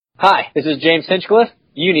Hi, this is James Hinchcliffe.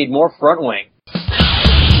 You need more Front Wing.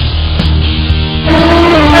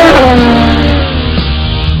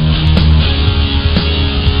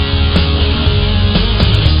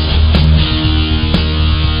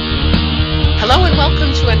 Hello and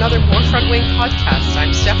welcome to another More Front Wing podcast.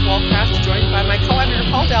 I'm Steph Wallcraft, joined by my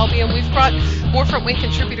co-editor Paul Dalby, and we've brought More Front Wing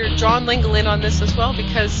contributor John Lingle in on this as well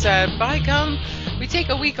because, by gum, we take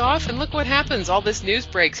a week off and look what happens. All this news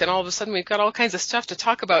breaks and all of a sudden we've got all kinds of stuff to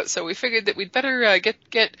talk about. So we figured that we'd better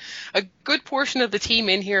get a good portion of the team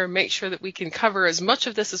in here and make sure that we can cover as much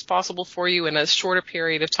of this as possible for you in as short a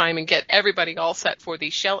period of time and get everybody all set for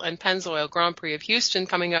the Shell and Pennzoil Grand Prix of Houston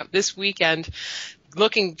coming up this weekend.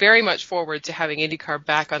 Looking very much forward to having IndyCar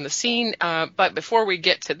back on the scene. But before we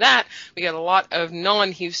get to that, we got a lot of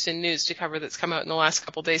non-Houston news to cover that's come out in the last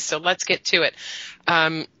couple of days. So let's get to it.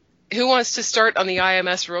 Who wants to start on the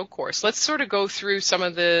IMS road course? Let's sort of go through some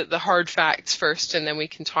of the hard facts first, and then we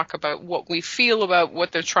can talk about what we feel about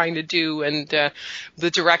what they're trying to do and the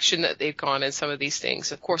direction that they've gone in some of these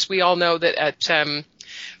things. Of course, we all know that at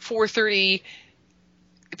 4:30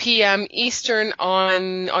 p.m. Eastern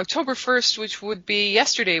on October 1st, which would be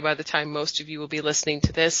yesterday by the time most of you will be listening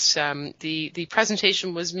to this, the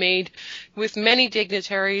presentation was made with many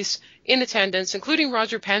dignitaries in attendance, including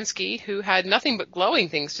Roger Penske, who had nothing but glowing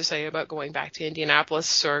things to say about going back to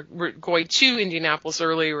Indianapolis or going to Indianapolis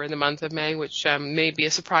earlier in the month of May, which may be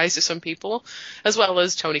a surprise to some people, as well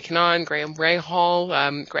as Tony Kanaan, Graham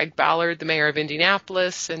Rahal, Greg Ballard, the mayor of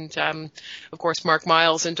Indianapolis, and of course Mark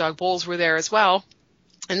Miles and Doug Bowles were there as well.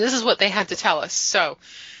 And this is what they had to tell us. So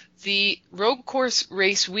the road course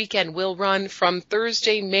race weekend will run from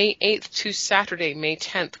Thursday, May 8th to Saturday, May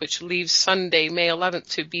 10th, which leaves Sunday, May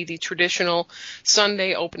 11th to be the traditional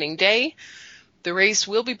Sunday opening day. The race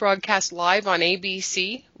will be broadcast live on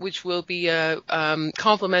ABC, which will be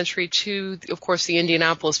complimentary to, of course, the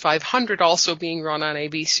Indianapolis 500 also being run on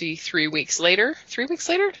ABC 3 weeks later. 3 weeks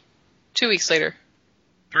later? 2 weeks later.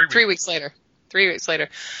 3 weeks later. 3 weeks later.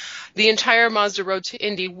 The entire Mazda Road to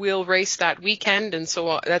Indy will race that weekend, and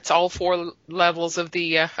so that's all four levels of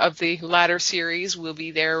the ladder series will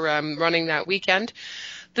be there running that weekend.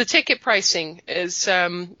 The ticket pricing is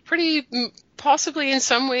pretty, possibly in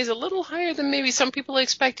some ways a little higher than maybe some people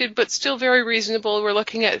expected, but still very reasonable. We're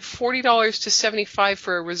looking at $40 to $75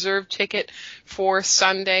 for a reserve ticket for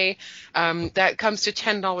Sunday. That comes to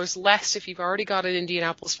 $10 less if you've already got an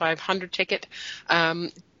Indianapolis 500 ticket.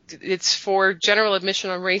 It's for general admission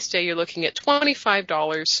on race day. You're looking at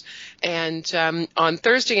 $25, and on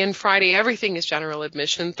Thursday and Friday, everything is general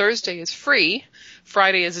admission. Thursday is free.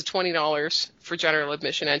 Friday is $20 for general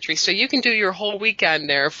admission entry. So you can do your whole weekend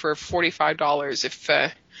there for $45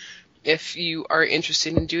 if you are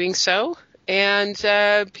interested in doing so. And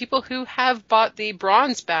people who have bought the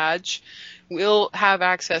bronze badge will have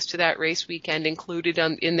access to that race weekend included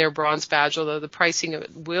in their bronze badge, although the pricing of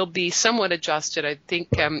it will be somewhat adjusted. I think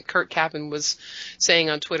Kurt Cabin was saying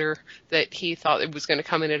on Twitter that he thought it was going to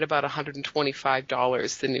come in at about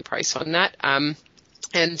 $125, the new price on that.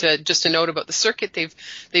 And just a note about the circuit,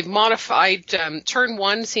 they've modified. Turn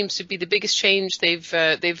 1 seems to be the biggest change.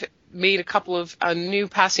 They've made a couple of new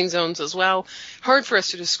passing zones as well. Hard for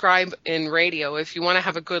us to describe in radio. If you want to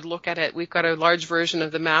have a good look at it, we've got a large version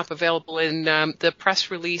of the map available in the press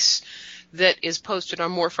release that is posted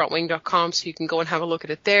on morefrontwing.com, so you can go and have a look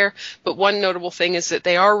at it there. But one notable thing is that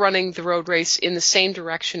they are running the road race in the same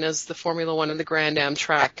direction as the Formula One and the Grand Am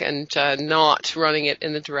track, and not running it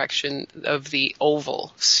in the direction of the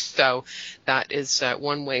oval. So that is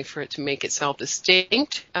one way for it to make itself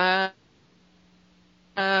distinct.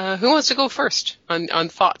 Who wants to go first on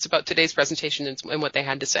thoughts about today's presentation and what they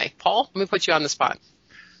had to say? Paul, let me put you on the spot.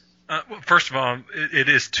 Well, first of all, it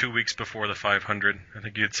is 2 weeks before the 500. I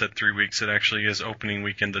think you had said 3 weeks. It actually is opening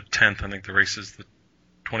weekend the 10th. I think the race is the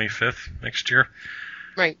 25th next year.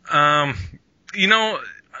 Right. I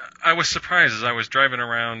was surprised as I was driving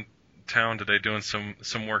around town today doing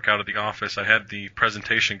some work out of the office. I had the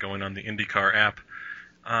presentation going on the IndyCar app.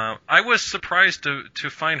 I was surprised to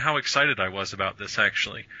find how excited I was about this,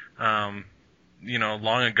 actually. Long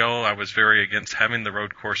ago I was very against having the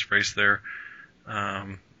road course race there,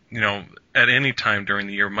 at any time during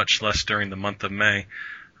the year, much less during the month of May.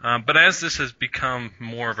 But as this has become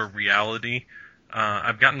more of a reality,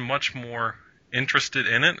 I've gotten much more interested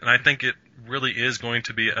in it, and I think it really is going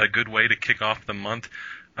to be a good way to kick off the month.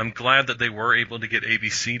 I'm glad that they were able to get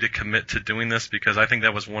ABC to commit to doing this, because I think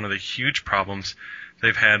that was one of the huge problems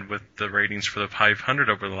they've had with the ratings for the 500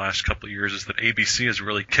 over the last couple of years, is that ABC has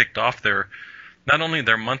really kicked off not only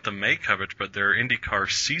their month of May coverage, but their IndyCar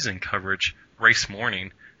season coverage race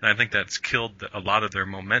morning. and I think that's killed a lot of their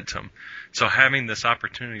momentum. So having this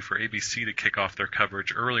opportunity for ABC to kick off their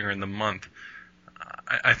coverage earlier in the month,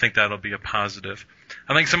 I think that'll be a positive.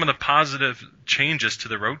 I think some of the positive changes to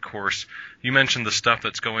the road course, you mentioned the stuff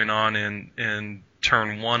that's going on in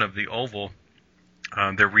turn 1 of the oval.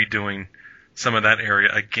 They're redoing some of that area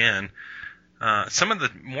again. Some of the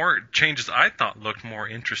more changes I thought looked more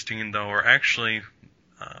interesting, though, are actually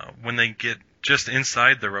when they get just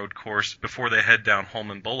inside the road course before they head down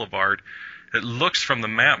Holman Boulevard. It looks from the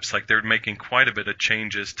maps like they're making quite a bit of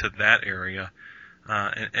changes to that area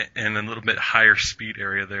and a little bit higher speed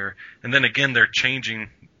area there. And then again, they're changing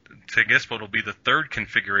to, I guess, what will be the third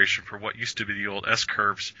configuration for what used to be the old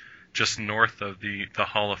S-curves just north of the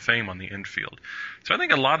Hall of Fame on the infield. So I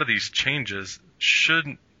think a lot of these changes should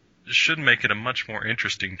make it a much more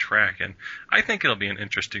interesting track, and I think it'll be an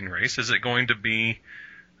interesting race. Is it going to be?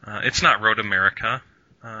 It's not Road America,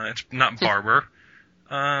 it's not Barber,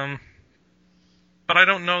 but I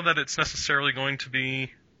don't know that it's necessarily going to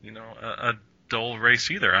be, a dull race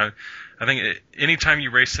either. I think anytime you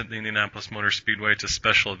race at the Indianapolis Motor Speedway, it's a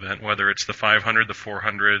special event, whether it's the 500, the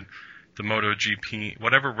 400, the MotoGP,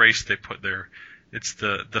 whatever race they put there. It's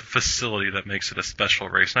the facility that makes it a special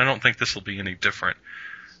race, and I don't think this will be any different.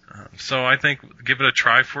 So I think give it a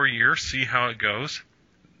try for a year, see how it goes.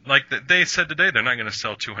 Like they said today, they're not going to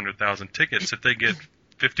sell 200,000 tickets. If they get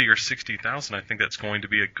 50 or 60,000, I think that's going to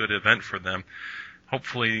be a good event for them.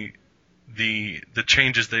 Hopefully, the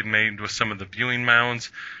changes they've made with some of the viewing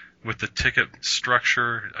mounds, with the ticket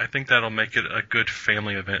structure, I think that'll make it a good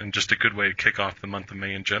family event and just a good way to kick off the month of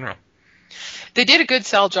May in general. They did a good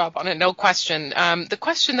sell job on it, no question. The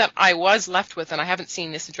question that I was left with, and I haven't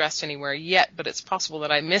seen this addressed anywhere yet, but it's possible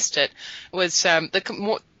that I missed it, was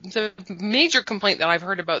the major complaint that I've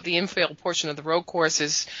heard about the infield portion of the road course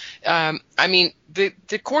is,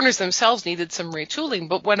 the corners themselves needed some retooling,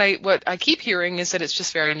 but what I keep hearing is that it's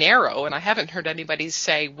just very narrow, and I haven't heard anybody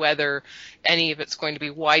say whether any of it's going to be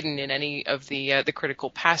widened in any of the critical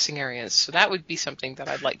passing areas. So that would be something that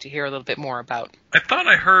I'd like to hear a little bit more about. I thought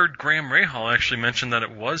I heard Graham Rahal actually mention that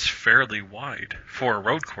it was fairly wide for a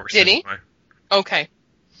road course. Did he? Anyway. Okay.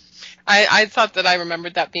 I thought that I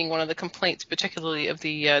remembered that being one of the complaints, particularly of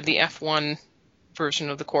the F1 version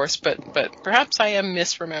of the course, but perhaps I am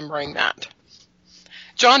misremembering that.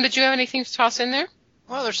 John, did you have anything to toss in there?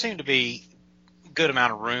 Well, there seemed to be a good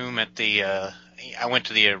amount of room at the I went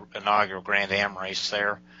to the inaugural Grand Am race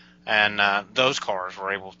there, and those cars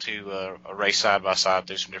were able to race side by side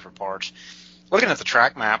through some different parts. Looking at the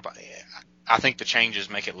track map, I think the changes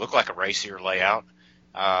make it look like a racier layout.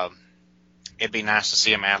 It'd be nice to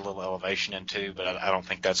see them add a little elevation in too, but I don't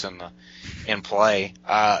think that's in play.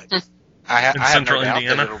 I have no doubt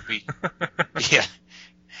that it'll be. Yeah,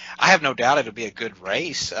 I have no doubt it'll be a good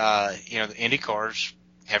race. The Indy cars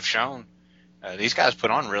have shown these guys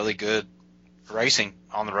put on really good racing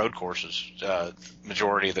on the road courses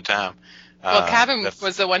majority of the time. Well, Kevin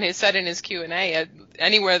was the one who said in his Q&A,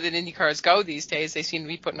 anywhere that Indy cars go these days, they seem to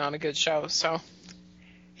be putting on a good show. So.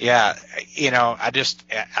 Yeah,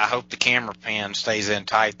 I hope the camera pan stays in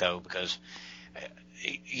tight though, because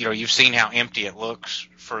you've seen how empty it looks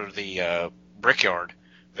for the Brickyard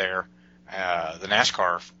there, the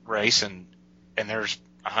NASCAR race, and there's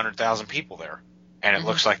 100,000 people there, and it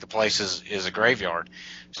looks like the place is a graveyard.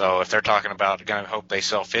 So if they're talking about going to hope they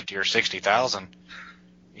sell 50 or 60,000,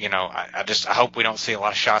 I hope we don't see a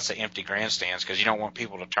lot of shots of empty grandstands, because you don't want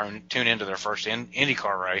people to tune into their first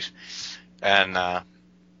IndyCar race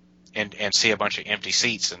and see a bunch of empty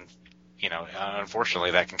seats, and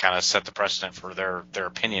unfortunately that can kind of set the precedent for their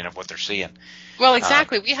opinion of what they're seeing. Well,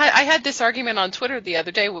 exactly. I had this argument on Twitter the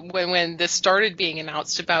other day when this started being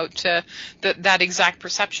announced about that exact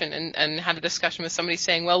perception, and had a discussion with somebody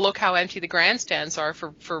saying, well, look how empty the grandstands are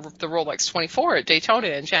for the Rolex 24 at Daytona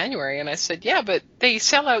in January. And I said, yeah, but they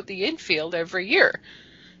sell out the infield every year.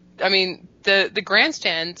 I mean, the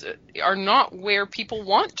grandstands are not where people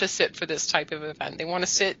want to sit for this type of event. They want to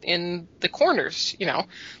sit in the corners,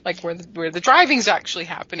 like where the driving's actually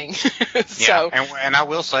happening. So, yeah, and I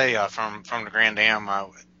will say from the Grand Am,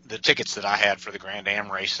 the tickets that I had for the Grand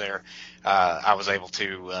Am race there, I was able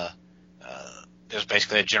to. It was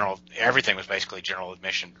basically everything was basically general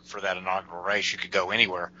admission for that inaugural race. You could go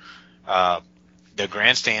anywhere. The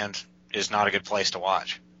grandstand is not a good place to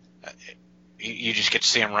watch. You just get to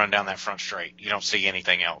see them run down that front straight. You don't see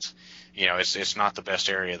anything else. It's not the best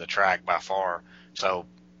area of the track by far. So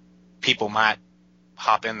people might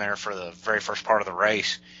hop in there for the very first part of the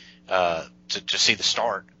race to see the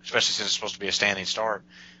start, especially since it's supposed to be a standing start.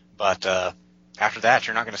 But after that,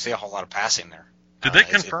 you're not going to see a whole lot of passing there. Did they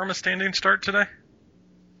confirm a standing start today?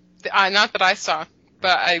 Not that I saw.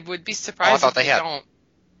 but I would be surprised if they had. don't.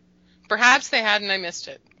 Perhaps they had and I missed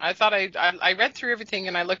it. I thought I read through everything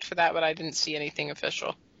and I looked for that, but I didn't see anything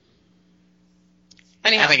official.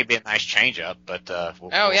 Anyhow. I think it'd be a nice change-up, but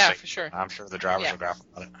we'll see. For sure. I'm sure the drivers will grapple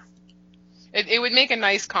about it. It would make a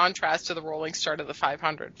nice contrast to the rolling start of the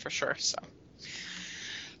 500 for sure. So,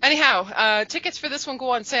 anyhow, tickets for this one go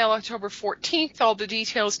on sale October 14th. All the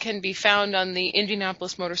details can be found on the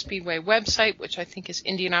Indianapolis Motor Speedway website, which I think is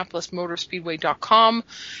indianapolismotorspeedway.com.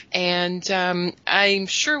 And I'm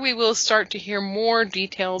sure we will start to hear more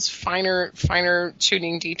details, finer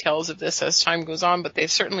tuning details of this as time goes on. But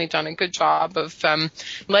they've certainly done a good job of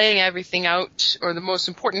laying everything out, or the most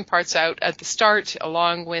important parts out at the start,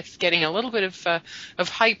 along with getting a little bit of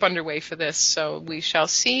hype underway for this. So we shall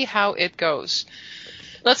see how it goes.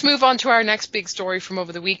 Let's move on to our next big story from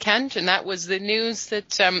over the weekend, and that was the news that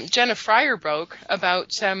Jenna Fryer broke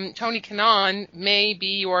about Tony Kanaan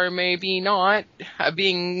maybe or maybe not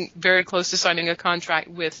being very close to signing a contract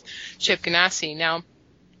with Chip Ganassi. Now,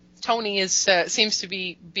 Tony seems to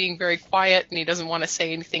be being very quiet, and he doesn't want to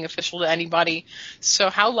say anything official to anybody.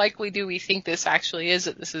 So how likely do we think this actually is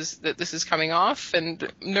that this is coming off? And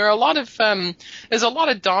there are there's a lot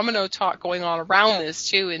of domino talk going on around this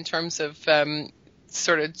too, in terms of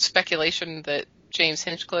sort of speculation that James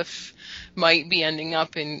Hinchcliffe might be ending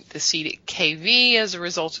up in the seat at KV as a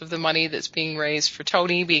result of the money that's being raised for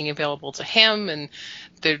Tony being available to him. And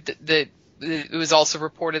it was also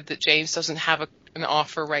reported that James doesn't have an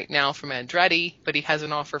offer right now from Andretti, but he has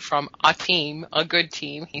an offer from a good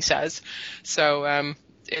team, he says. So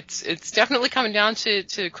it's definitely coming down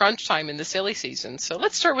to crunch time in the silly season. So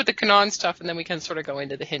let's start with the Kanaan stuff, and then we can sort of go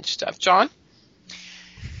into the Hinch stuff. John?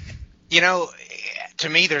 You know, to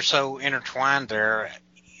me, they're so intertwined there.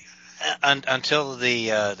 Until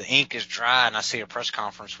the ink is dry and I see a press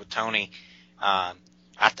conference with Tony, I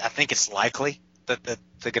think it's likely that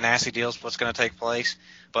the Ganassi deal is what's going to take place.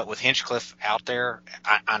 But with Hinchcliffe out there,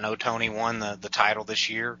 I know Tony won the title this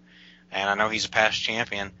year, and I know he's a past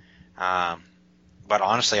champion. But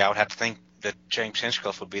honestly, I would have to think that James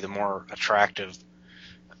Hinchcliffe would be the more attractive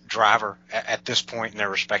driver at this point in their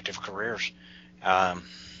respective careers.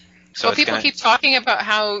 So people keep talking about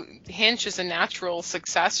how Hinch is a natural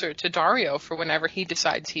successor to Dario for whenever he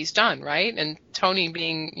decides he's done, right? And Tony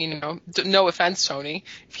being, no offense, Tony,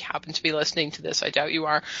 if you happen to be listening to this, I doubt you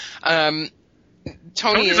are.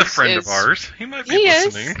 Tony's a friend of ours. He might be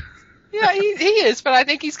listening. Yeah, he is, but I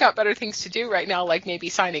think he's got better things to do right now, like maybe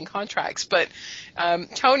signing contracts. But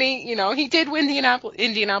Tony, he did win the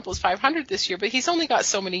Indianapolis 500 this year, but he's only got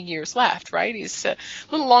so many years left, right? He's a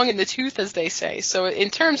little long in the tooth, as they say. So in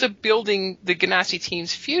terms of building the Ganassi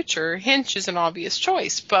team's future, Hinch is an obvious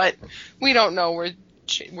choice, but we don't know where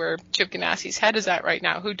Chip Ganassi's head is at right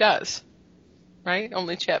now. Who does? Right?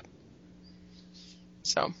 Only Chip.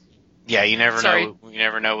 So. Yeah, you never know. You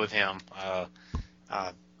never know with him.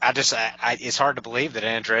 It's hard to believe that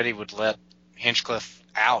Andretti would let Hinchcliffe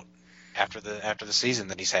out after the season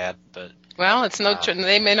that he's had. But well, it's no.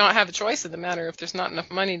 They may not have a choice in the matter if there's not enough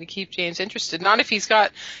money to keep James interested. Not if he's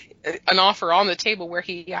got an offer on the table where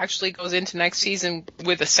he actually goes into next season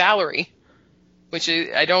with a salary, which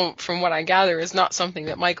from what I gather, is not something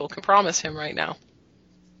that Michael can promise him right now.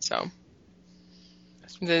 So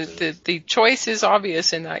the choice is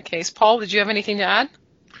obvious in that case. Paul, did you have anything to add?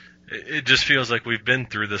 It just feels like we've been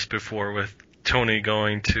through this before with Tony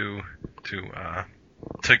going to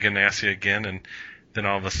Ganassi again, and then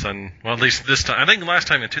all of a sudden, well, at least this time, I think last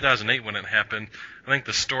time in 2008 when it happened, I think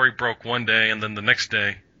the story broke one day, and then the next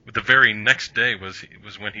day, the very next day was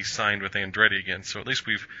when he signed with Andretti again. So at least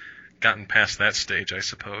we've gotten past that stage, I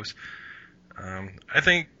suppose. I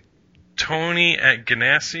think Tony at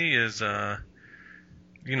Ganassi is,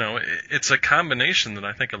 it's a combination that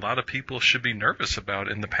I think a lot of people should be nervous about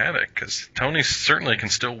in the paddock, because Tony certainly can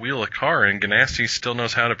still wheel a car, and Ganassi still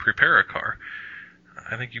knows how to prepare a car.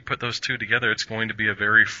 I think you put those two together, it's going to be a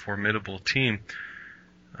very formidable team.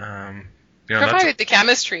 Provided the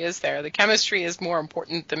chemistry is there. The chemistry is more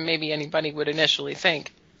important than maybe anybody would initially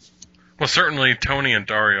think. Well, certainly Tony and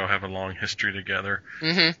Dario have a long history together.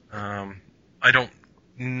 Mm-hmm. I don't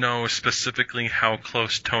know specifically how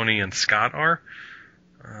close Tony and Scott are.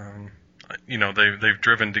 They've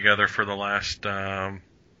driven together for the last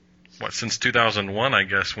since 2001, I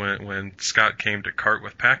guess, when Scott came to kart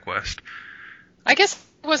with PacWest. I guess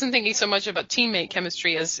I wasn't thinking so much about teammate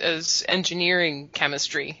chemistry as engineering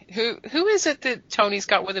chemistry. Who is it that Tony's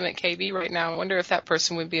got with him at KB right now? I wonder if that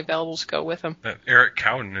person would be available to go with him. Eric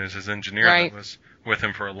Cowden is his engineer. Right. That was with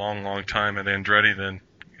him for a long, long time at Andretti. Then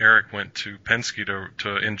Eric went to Penske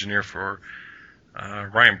to engineer for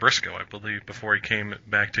Ryan Briscoe, I believe, before he came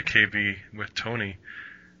back to KV with Tony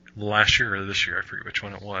last year or this year. I forget which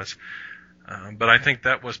one it was. But I think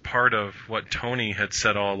that was part of what Tony had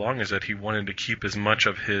said all along, is that he wanted to keep as much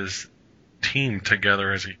of his team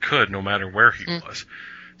together as he could, no matter where he was.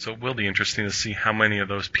 So it will be interesting to see how many of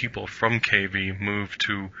those people from KV move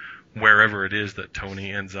to wherever it is that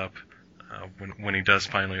Tony ends up when he does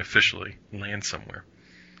finally officially land somewhere.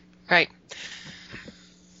 Right.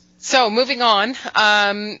 So moving on,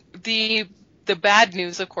 the bad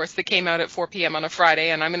news, of course, that came out at 4 p.m. on a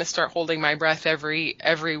Friday, and I'm going to start holding my breath every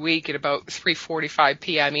week at about 3:45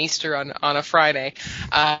 p.m. Easter on a Friday.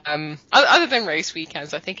 Other than race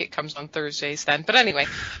weekends, I think it comes on Thursdays then. But anyway,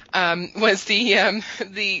 was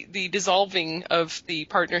the dissolving of the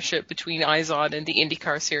partnership between IZOD and the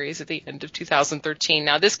IndyCar Series at the end of 2013.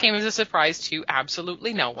 Now, this came as a surprise to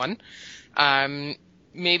absolutely no one.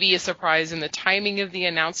 Maybe a surprise in the timing of the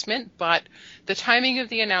announcement, but the timing of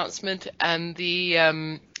the announcement and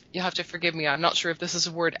the, you'll have to forgive me, I'm not sure if this is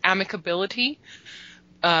a word, amicability,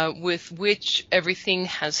 with which everything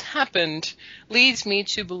has happened, leads me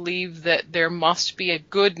to believe that there must be a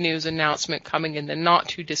good news announcement coming in the not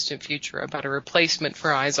too distant future about a replacement for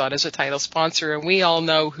IZOD as a title sponsor, and we all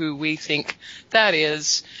know who we think that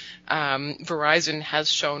is. Verizon has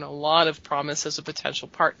shown a lot of promise as a potential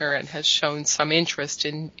partner and has shown some interest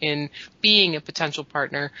in being a potential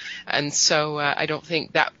partner. And so I don't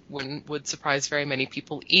think that one would surprise very many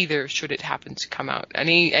people either, should it happen to come out.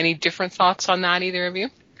 Any different thoughts on that, either of you?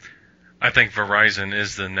 I think Verizon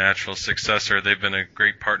is the natural successor. They've been a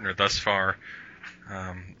great partner thus far.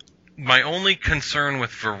 My only concern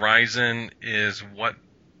with Verizon is what,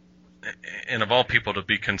 and of all people to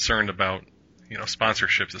be concerned about,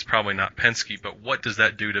 sponsorships is probably not Penske, but what does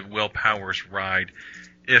that do to Will Power's ride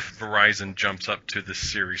if Verizon jumps up to the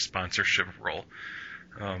series sponsorship role?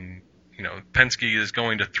 Penske is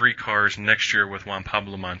going to 3 cars next year with Juan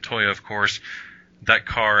Pablo Montoya, of course. That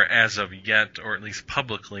car, as of yet, or at least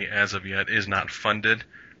publicly as of yet, is not funded.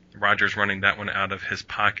 Roger's running that one out of his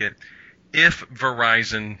pocket. If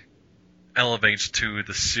Verizon elevates to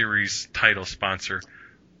the series title sponsor,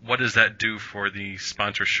 what does that do for the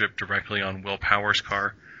sponsorship directly on Will Power's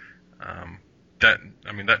car?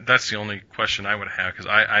 That's the only question I would have, because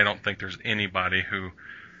I don't think there's anybody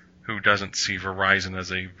who doesn't see Verizon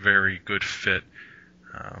as a very good fit,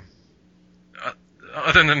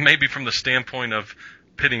 other than maybe from the standpoint of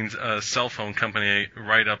pitting a cell phone company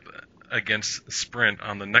right up against Sprint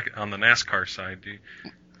on the NASCAR side.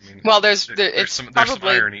 There's some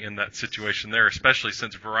irony in that situation there, especially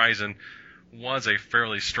since Verizon was a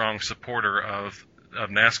fairly strong supporter of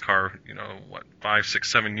NASCAR, 5,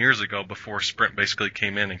 6, 7 years ago, before Sprint basically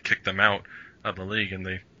came in and kicked them out of the league and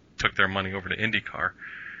they took their money over to IndyCar.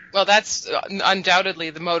 Well, that's undoubtedly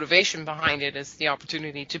the motivation behind it, is the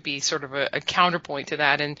opportunity to be sort of a counterpoint to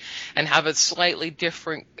that and have a slightly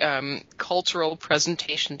different cultural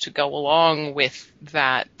presentation to go along with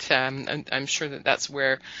that. And I'm sure that's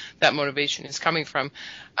where that motivation is coming from.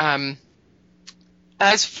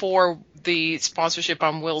 As for the sponsorship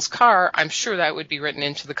on Will's car, I'm sure that would be written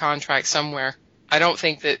into the contract somewhere. I don't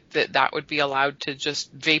think that would be allowed to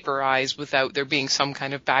just vaporize without there being some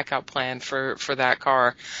kind of backup plan for that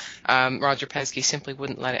car. Roger Penske simply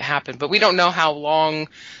wouldn't let it happen. But we don't know how long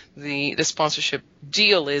the sponsorship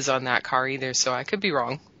deal is on that car either, so I could be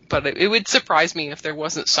wrong. But it would surprise me if there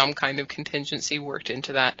wasn't some kind of contingency worked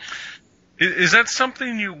into that. Is that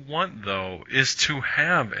something you want, though, is to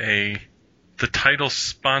have the title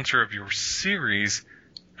sponsor of your series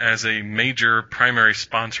as a major primary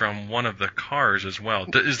sponsor on one of the cars as well?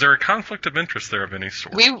 Is there a conflict of interest there of any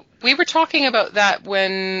sort? We were talking about that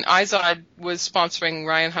when IZOD was sponsoring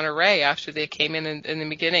Ryan Hunter-Reay after they came in the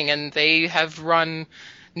beginning, and they have run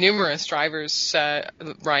numerous drivers,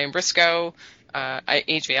 Ryan Briscoe,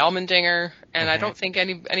 AJ Allmendinger, and I don't think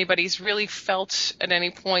anybody's really felt at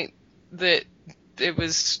any point that it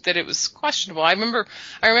was questionable. I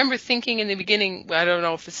remember thinking in the beginning, I don't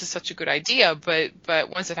know if this is such a good idea, but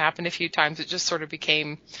once it happened a few times, it just sort of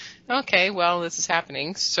became, okay, well, this is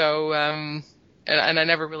happening. So, and I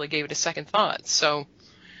never really gave it a second thought. So,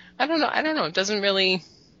 I don't know. It doesn't really,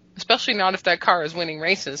 especially not if that car is winning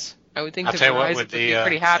races. I would think that Verizon would be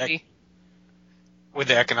pretty happy. With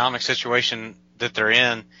the economic situation that they're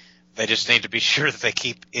in, they just need to be sure that they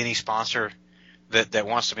keep any sponsor that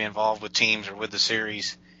wants to be involved with teams or with the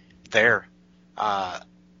series there. Look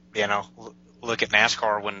at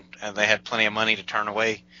NASCAR when they had plenty of money to turn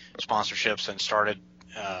away sponsorships and started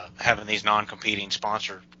having these non-competing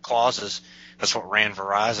sponsor clauses. That's what ran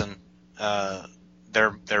Verizon,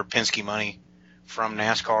 their Penske money from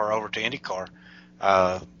NASCAR over to IndyCar.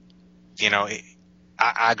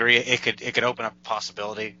 I agree. It could open up a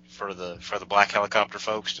possibility for the black helicopter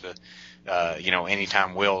folks to,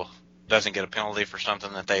 anytime Will doesn't get a penalty for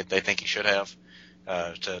something that they think he should have,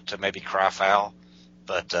 to maybe cry foul.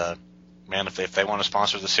 But man, if they want to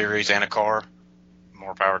sponsor the series and a car,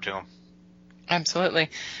 more power to them. Absolutely.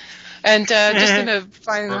 And just in a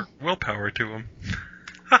final willpower to them.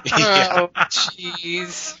 Oh,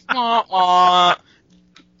 jeez. Wah, wah.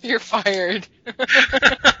 You're fired.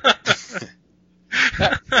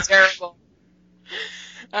 That's terrible.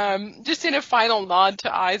 Just in a final nod to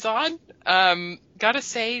Izod, gotta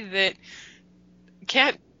say that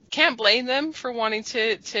can't blame them for wanting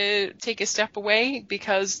to take a step away,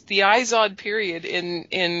 because the Izod period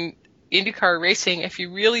in IndyCar racing, if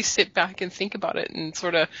you really sit back and think about it and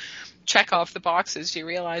sort of check off the boxes, you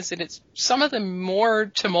realize that it's some of the more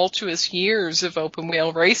tumultuous years of open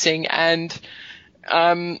wheel racing, and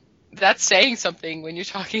that's saying something when you're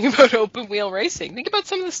talking about open wheel racing. Think about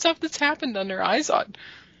some of the stuff that's happened under Izod.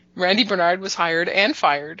 Randy Bernard was hired and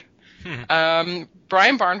fired.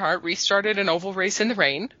 Brian Barnhart restarted an oval race in the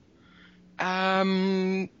rain.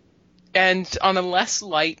 And on a less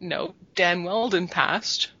light note, Dan Weldon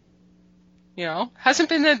passed. Hasn't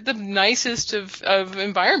been the nicest of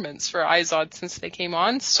environments for Izod since they came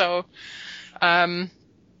on. So, can't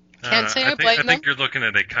say I blame them. I think you're looking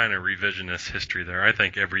at a kind of revisionist history there. I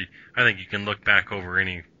think you can look back over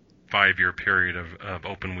any 5-year period of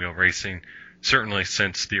open wheel racing, certainly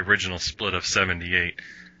since the original split of '78,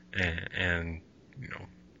 and.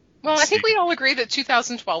 Well, I think we all agree that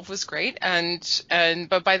 2012 was great,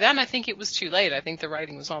 but by then I think it was too late. I think the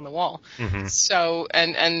writing was on the wall. Mm-hmm. So,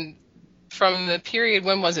 and from the period,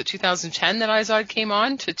 when was it, 2010 that Izod came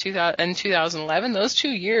on to 2011, those 2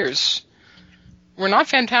 years were not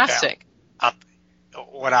fantastic. Yeah.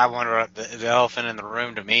 What I wonder, the elephant in the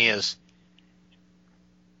room to me is,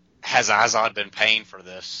 has Izod been paying for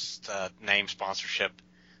this name sponsorship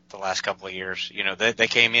the last couple of years? They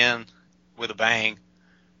came in with a bang.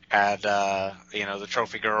 Had the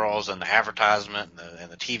trophy girls and the advertisement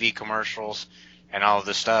and the TV commercials and all of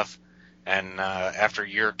this stuff, and after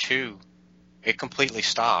year 2, it completely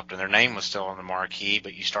stopped. And their name was still on the marquee,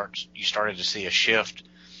 but you started to see a shift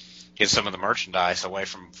in some of the merchandise away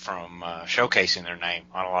from showcasing their name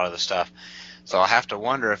on a lot of the stuff. So I have to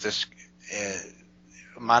wonder if this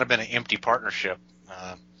might have been an empty partnership,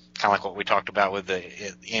 kind of like what we talked about with the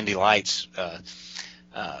Indy Lights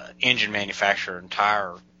engine manufacturer and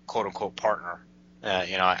tire quote-unquote partner.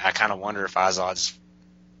 I kind of wonder if Izod's,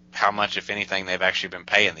 how much, if anything, they've actually been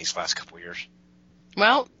paying these last couple of years.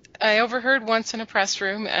 Well, I overheard once in a press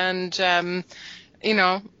room, and,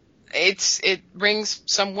 it rings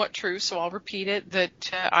somewhat true, so I'll repeat it, that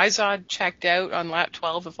Izod checked out on lap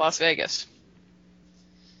 12 of Las Vegas.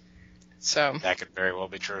 So that could very well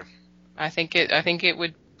be true. I think it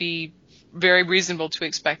would be very reasonable to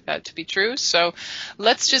expect that to be true. So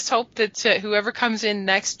let's just hope that whoever comes in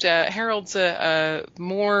next heralds a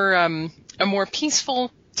more peaceful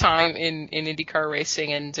time in IndyCar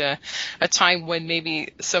racing, and a time when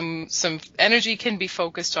maybe some energy can be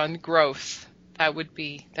focused on growth. That would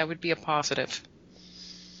be a positive.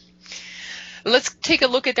 Let's take a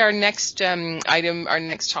look at our next item, our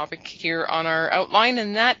next topic here on our outline,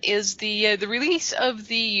 and that is the release of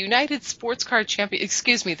the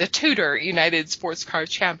the Tudor United Sports Car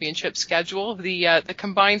Championship schedule, the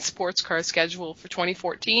combined sports car schedule for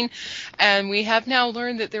 2014. And we have now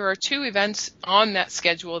learned that there are 2 events on that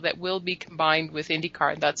schedule that will be combined with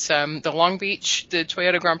IndyCar. That's the Long Beach, the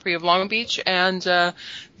Toyota Grand Prix of Long Beach, and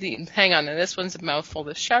this one's a mouthful,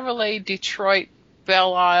 the Chevrolet Detroit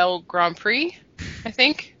Belle Isle Grand Prix, I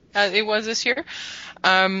think it was this year.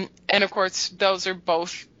 And of course, those are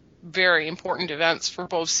both very important events for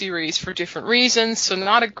both series for different reasons. So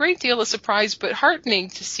not a great deal of surprise, but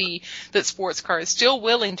heartening to see that Sports Car is still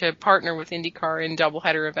willing to partner with IndyCar in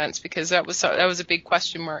doubleheader events, because that was a big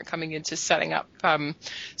question mark coming into setting up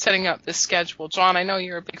the schedule. John, I know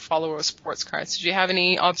you're a big follower of Sports Cars. Did you have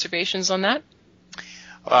any observations on that?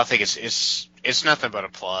 Well, I think it's nothing but a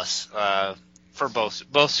plus. For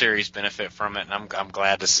both series benefit from it, and I'm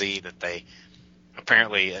glad to see that they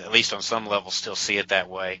apparently, at least on some level, still see it that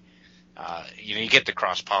way. You get the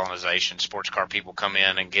cross-pollination. Sports car people come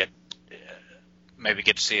in and maybe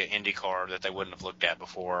get to see an Indy car that they wouldn't have looked at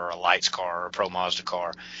before, or a Lights car, or a Pro Mazda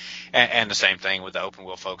car, and the same thing with the open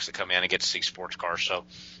wheel folks that come in and get to see sports cars. So,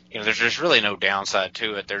 there's really no downside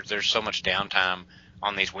to it. There's so much downtime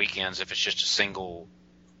on these weekends if it's just a single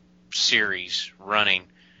series running.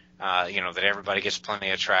 That everybody gets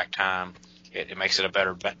plenty of track time. It makes it a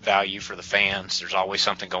better value for the fans. There's always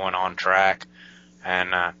something going on track,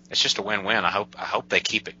 and it's just a win-win. I hope they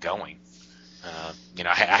keep it going.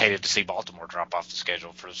 I hated to see Baltimore drop off the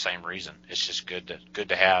schedule for the same reason. It's just good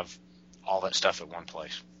to have all that stuff at one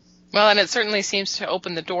place. Well, and it certainly seems to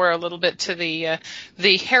open the door a little bit to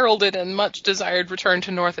the heralded and much desired return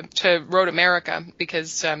to Road America,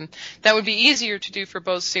 because that would be easier to do for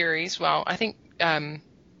both series. Well, I think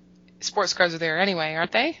sports cars are there anyway,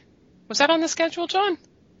 aren't they? Was that on the schedule, John?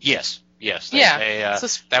 Yes.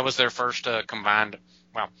 That was their first combined.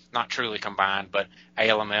 Well, not truly combined, but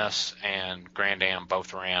ALMS and Grand Am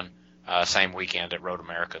both ran same weekend at Road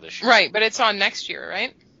America this year. Right, but it's on next year,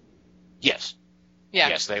 right? Yes. Yeah.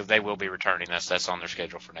 Yes, they will be returning. That's on their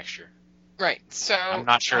schedule for next year. Right. So I'm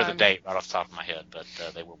not sure of the date right off the top of my head, but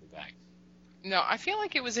they will be back. No, I feel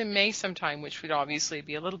like it was in May sometime, which would obviously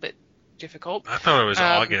be a little bit difficult. I thought it was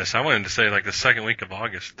August. I wanted to say like the second week of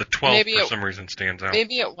August. The 12th for some reason stands out.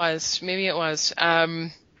 Maybe it was.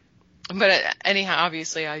 But anyhow,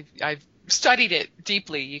 obviously I've studied it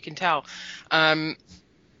deeply. You can tell.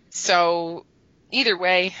 So either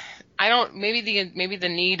way, maybe the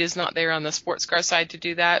need is not there on the sports car side to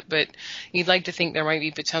do that, but you'd like to think there might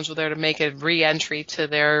be potential there to make a re-entry to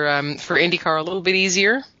their for IndyCar a little bit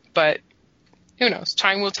easier, but who knows?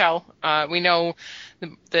 Time will tell. We know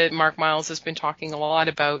that Mark Miles has been talking a lot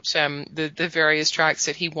about the various tracks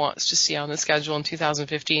that he wants to see on the schedule in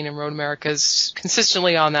 2015, and Road America is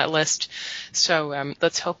consistently on that list. So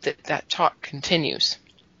let's hope that talk continues.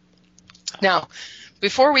 Now,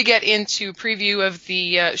 before we get into preview of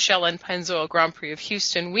the Shell and Pennzoil Grand Prix of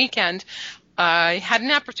Houston weekend, I had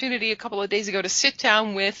an opportunity a couple of days ago to sit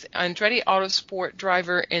down with Andretti Autosport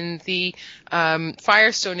driver in the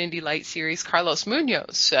Firestone Indy Light Series, Carlos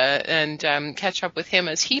Munoz, and catch up with him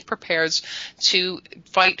as he prepares to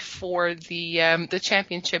fight for the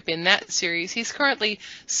championship in that series. He's currently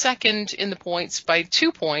second in the points by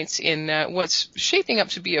 2 points in what's shaping up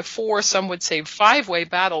to be a some would say 5-way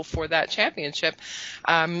battle for that championship.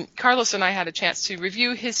 Carlos and I had a chance to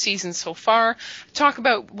review his season so far, talk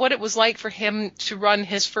about what it was like for him to run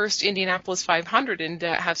his first Indianapolis 500 and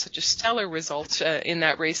have such a stellar result in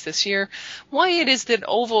that race this year, why it is that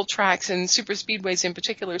oval tracks and super speedways in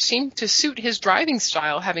particular seem to suit his driving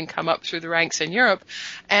style, having come up through the ranks in Europe,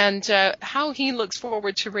 and how he looks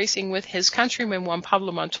forward to racing with his countryman Juan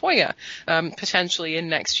Pablo Montoya potentially in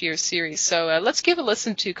next year's series. So let's give a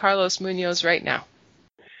listen to Carlos Munoz right now.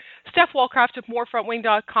 Steph Walcraft of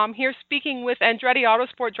MoreFrontWing.com here, speaking with Andretti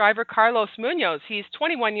Autosport driver Carlos Munoz. He's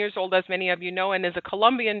 21 years old, as many of you know, and is a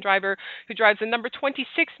Colombian driver who drives the number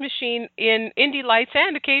 26 machine in Indy Lights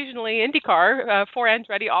and occasionally IndyCar for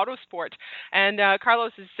Andretti Autosport. And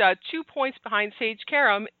Carlos is 2 points behind Sage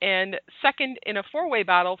Karam and second in a 4-way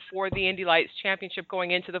battle for the Indy Lights Championship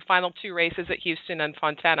going into the final 2 races at Houston and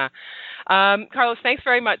Fontana. Carlos, thanks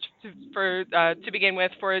very much to begin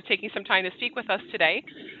with for taking some time to speak with us today.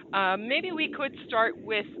 Maybe we could start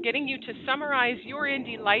with getting you to summarize your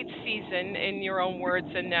Indy Lights season in your own words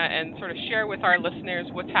and sort of share with our listeners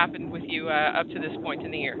what's happened with you up to this point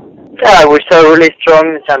in the year. Yeah, we started really strong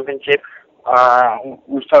in the championship.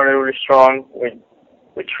 We started really strong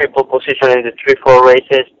with triple position in the 3-4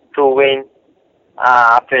 races, 2 wins.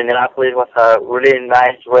 After Indianapolis was a really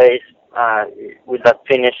nice race with that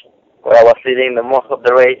finish where I was leading the most of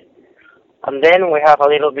the race. And then we have a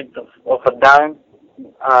little bit of a down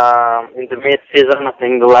in the mid-season. I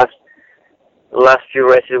think the last few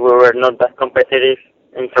races we were not that competitive.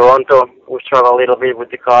 In Toronto, we struggled a little bit with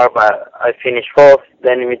the car, but I finished 4th.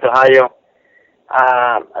 Then in Mid-Ohio,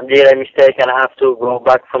 I did a mistake and I have to go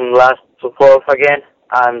back from last to 4th again.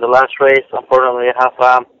 And the last race, unfortunately,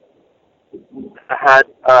 I had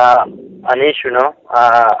an issue,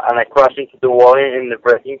 and I crashed into the wall in the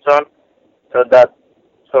braking zone.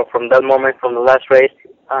 So from that moment, from the last race,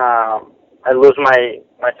 I lose my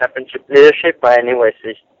championship leadership. But anyways,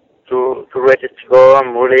 it's two races to go.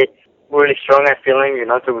 I'm really strong. I'm feeling,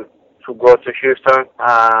 to go to Houston.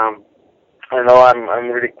 I know I'm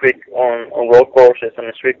really quick on road courses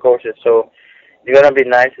and street courses, so it's gonna be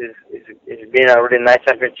nice. It's been a really nice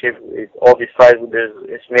championship with all these fights with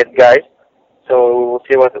the Smith guys. So we'll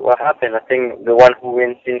see what happens. I think the one who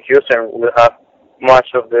wins in Houston will have much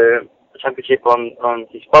of the championship on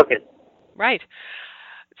his pocket. Right.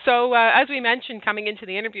 So as we mentioned coming into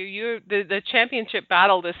the interview, the championship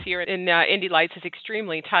battle this year in Indy Lights is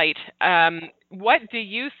extremely tight. What do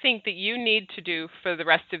you think that you need to do for the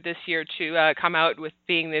rest of this year to come out with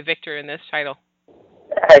being the victor in this title?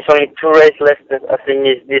 It's only 2 races left. I think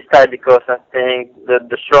it's this tight because I think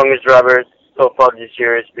the strongest drivers so far this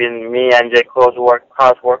year has been me and Jake Housework.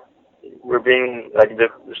 We're being like the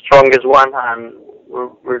strongest one, and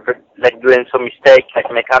we're like doing some mistakes,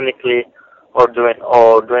 like mechanically, or doing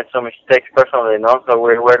some mistakes personally, So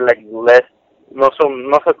we're like less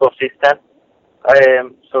not so consistent.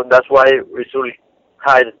 So that's why we really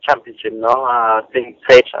high the championship. No, I think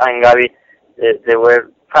Sage and Gabi they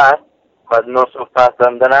were fast, but not so fast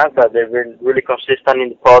than us. But they were really consistent in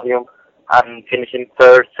the podium and finishing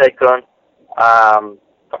third, second.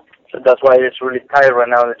 So that's why it's really tight right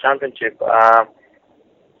now in the championship. Now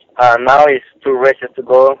it's 2 races to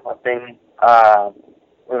go. I think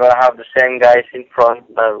we're gonna have the same guys in front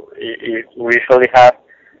that we usually have.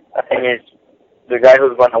 I think it's the guy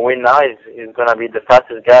who's gonna win now is gonna be the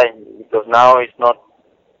fastest guy, because now it's not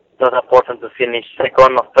important to finish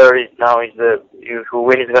second or third. Now is who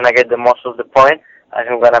wins is gonna get the most of the point, and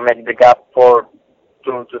who's gonna make the gap to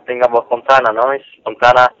think about Fontana. No,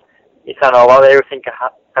 Fontana is an oval. Everything can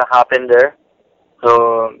happen there,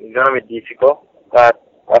 so it's gonna be difficult. But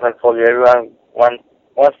as I told you, everyone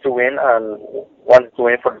wants to win and wants to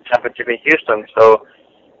win for the championship in Houston. So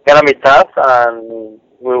it's gonna be tough, and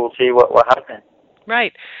we will see what happens.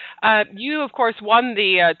 Right. You, of course, won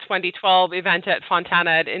the 2012 event at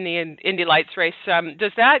Fontana in the Indy Lights race.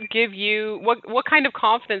 Does that give you, what kind of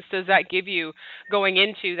confidence does that give you going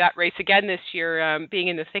into that race again this year, being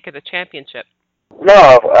in the thick of the championship?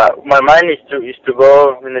 No, my mind is to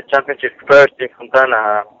go in the championship first in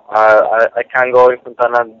Fontana. I can't go in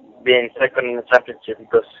Fontana being second in the championship,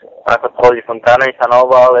 because, as I told you, Fontana is an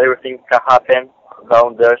oval. Everything can happen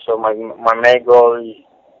down there. So my main goal is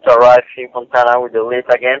to arrive in Fontana with the lead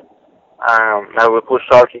again. I will push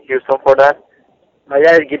hard in Houston for that. But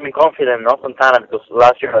yeah, it gives me confidence, no, Fontana, because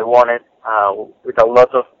last year I won it with a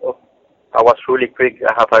lot of I was really quick.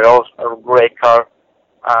 I have a great car.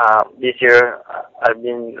 This year I've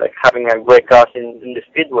been having a great car in the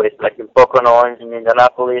speedways, like in Pocono and in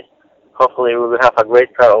Indianapolis. Hopefully we will have a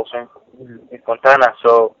great car also in Fontana.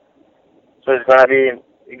 So it's gonna be,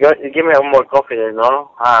 it give me more confidence,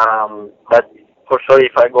 no? But for sure,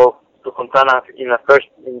 if I go to Fontana in the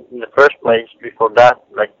first place before that,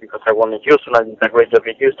 because I won in Houston, I did a great job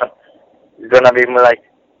in Houston, it's gonna be more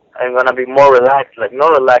I'm gonna be more relaxed,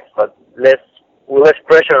 not relaxed, but less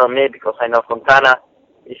pressure on me, because I know Fontana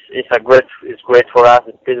is great for us.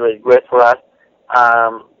 The speedway is great for us.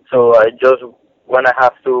 So I just when I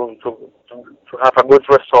have to have a good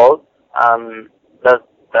result, that's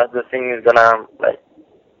the thing is gonna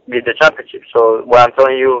be the championship. So what I'm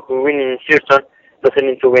telling you, who win in Houston doesn't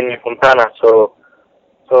need to win in Fontana. So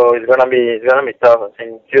it's gonna be tough. I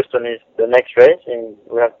think Houston is the next race, and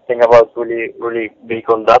we have to think about really big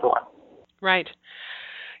on that one. Right.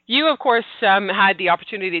 You, of course, had the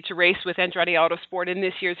opportunity to race with Andretti Autosport in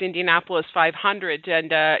this year's Indianapolis 500,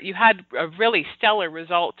 and you had a really stellar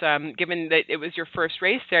result, given that it was your first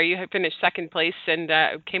race there. You had finished second place and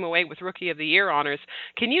came away with Rookie of the Year honors.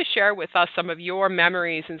 Can you share with us some of your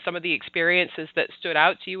memories and some of the experiences that stood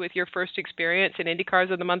out to you with your first experience in IndyCars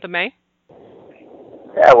in the month of May?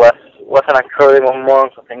 Yeah, it was an incredible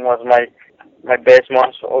month. I think it was my best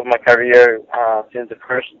month of my career since the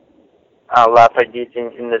first lap I did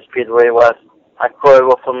in the speedway. Was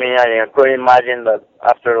incredible for me. I couldn't imagine that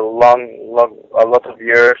after a lot of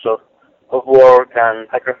years of work and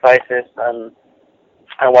sacrifices, and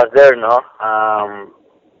I was there. No,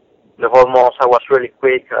 the whole month I was really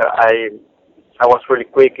quick. I was really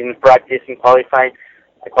quick in practice, in qualifying.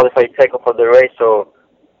 I qualified second for the race, so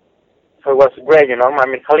it was great. My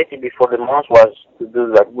mentality before the month was to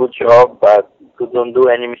do a good job, but to don't do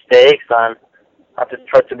any mistakes, and I have to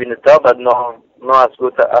try to be in the top, but not as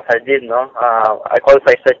good as I did. No, I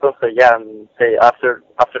qualified second, so yeah. Say after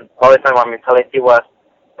qualifying, my mentality was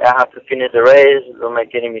I have to finish the race, don't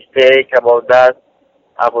make any mistake about the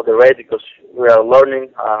race, because we are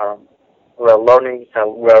learning. We are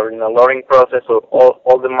in a learning process. So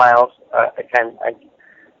all the miles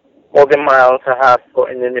all the miles I have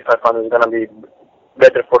in the Indy 500 is gonna be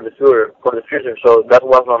better for the future. So that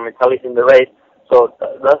was my mentality in the race. So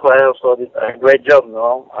that's why I also did a great job,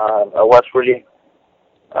 no? I was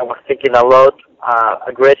thinking a lot,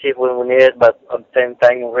 aggressive when we needed, but at the same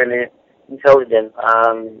time really intelligent.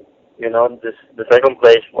 The second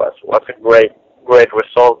place was a great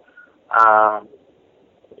result.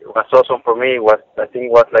 It was awesome for me. I think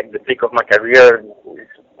it was like the peak of my career,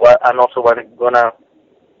 and also what I'm gonna,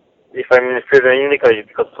 if I'm in the future in IndyCar,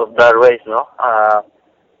 because of that race, no?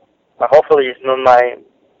 But hopefully it's not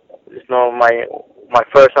my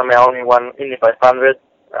first and my only one Indy 500.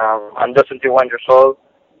 I'm just 21 years old.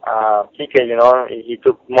 Kike, he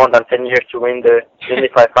took more than 10 years to win the Indy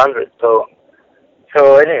 500. So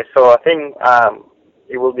I think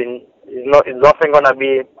it's nothing gonna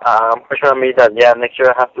be pressure on me that next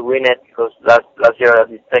year I have to win it, because last year I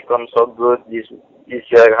did second so good. This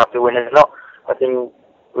year I have to win it. No, I think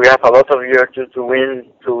we have a lot of years to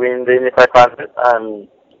win the Indy 500, and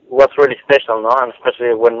it was really special, no? And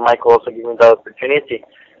especially when Michael also gave me the opportunity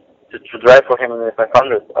to drive for him in the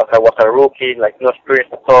 500. As I was a rookie, like no experience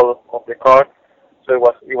at all of the car, so it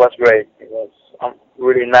was great. It was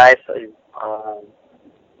really nice. It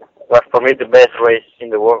was for me the best race in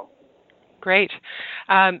the world. Great.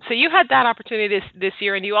 So you had that opportunity this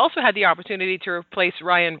year, and you also had the opportunity to replace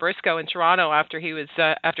Ryan Briscoe in Toronto after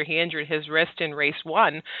he injured his wrist in race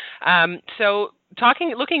 1. So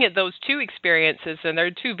looking at those two experiences, and they're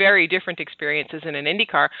two very different experiences in an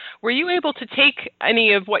IndyCar, were you able to take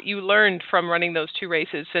any of what you learned from running those two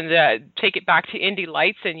races and take it back to Indy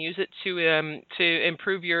Lights and use it to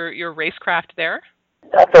improve your racecraft there?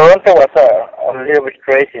 Yeah, Toronto was a little bit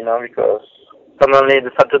crazy, you know, because suddenly the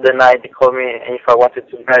Saturday night they called me if I wanted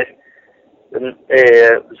to drive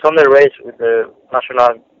the Sunday race with the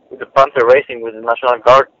Panther Racing with the National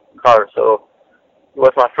Guard car. So it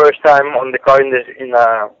was my first time on the car in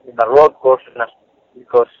a road course,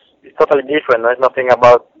 because it's totally different. There's nothing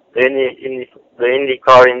about the Indy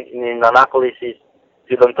car in Indianapolis.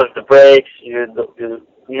 You don't touch the brakes, you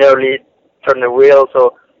nearly turn the wheel,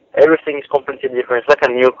 so everything is completely different. It's like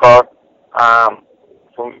a new car.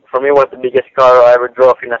 For me, it was the biggest car I ever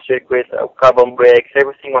drove in a circuit. Carbon brakes,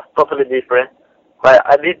 everything was totally different. But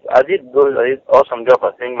I did awesome job.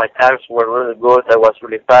 I think my times were really good. I was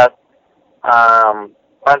really fast.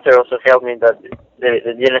 Panther also helped me that they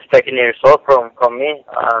didn't expect any result from me.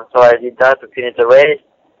 So I did that to finish the race,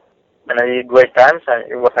 and I did great times,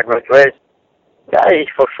 and it was a great race. Yeah,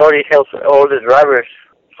 for sure it helps all the drivers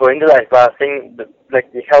for Indy Lights, but I think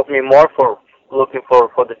it helped me more for looking for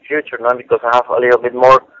the future, now, because I have a little bit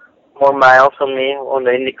more miles on me on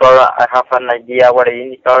the IndyCar. I have an idea what an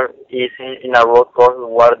IndyCar is in a road course,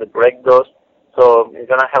 what the brake does. So it's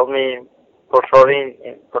gonna help me for sure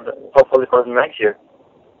hopefully for the next year.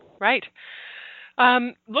 Right.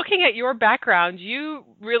 Looking at your background, you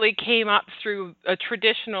really came up through a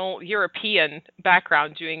traditional European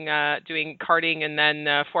background, doing karting and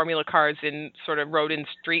then formula cars in sort of road and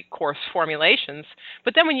street course formulations.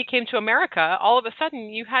 But then when you came to America, all of a sudden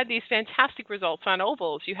you had these fantastic results on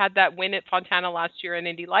ovals. You had that win at Fontana last year in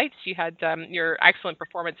Indy Lights. You had your excellent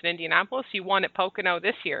performance in Indianapolis. You won at Pocono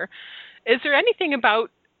this year. Is there anything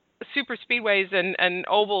about super speedways and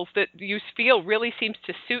ovals that you feel really seems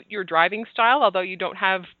to suit your driving style, although you don't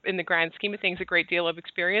have, in the grand scheme of things, a great deal of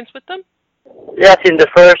experience with them? Yes, in the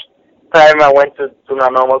first time I went to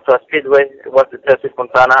normal to a speedway, it was the test with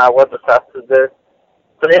Fontana. I was the fastest there.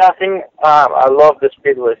 So yeah, I think I love the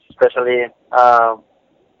speedways, especially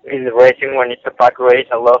in the racing when it's a pack race.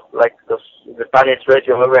 I love like the Spanish race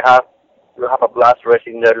you ever have. You have a blast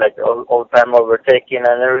racing there, like all time overtaking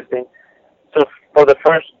and everything. So for the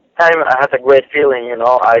first time, I had a great feeling, you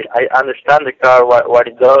know. I understand the car, what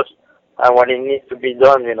it does, and what it needs to be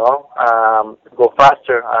done, you know, to go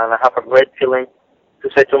faster. And I have a great feeling to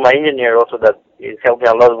say to my engineer also that it helped me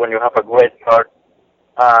a lot when you have a great car.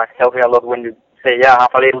 Helped me a lot when you say, yeah, I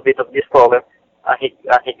have a little bit of this problem, and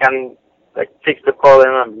he can like fix the problem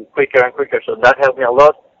and quicker and quicker. So that helped me a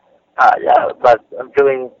lot. Yeah, but I'm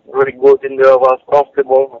feeling really good in the ovals,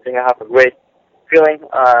 comfortable. I think I have a great feeling.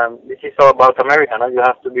 This is all about America. No? You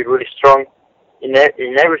have to be really strong in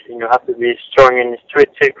everything. You have to be strong in street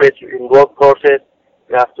circuits, in road courses.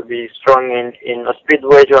 You have to be strong in a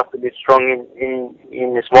speedway. You have to be strong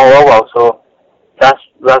in a small oval. So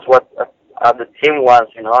that's what the team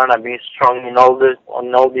wants, you know. And I've been strong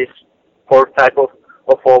on all these 4 types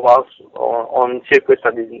of ovals on circuits.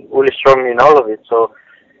 I've been really strong in all of it. So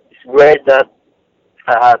it's great that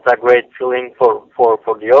I had a great feeling for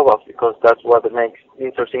the ovals, because that's what makes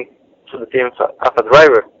interesting to the team as a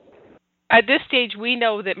driver. At this stage, we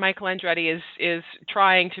know that Michael Andretti is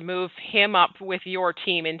trying to move him up with your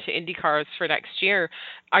team into IndyCars for next year.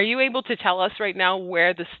 Are you able to tell us right now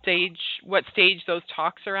what stage those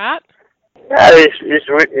talks are at? Yeah,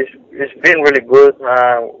 it's been really good.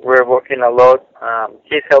 We're working a lot.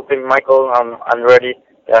 He's helping Michael Andretti.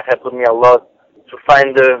 Helping me a lot to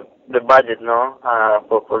find the budget, no,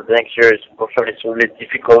 for the next year. For sure, it's really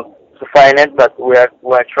difficult to find it, but we're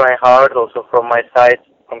trying hard. Also from my side,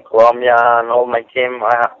 from Colombia and all my team,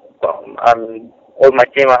 I have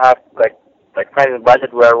like finding the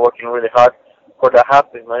budget. We are working really hard for that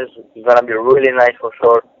happen. It's gonna be really nice for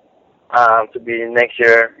sure to be next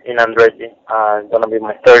year in Andretti. It's gonna be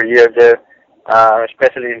my 3rd year there.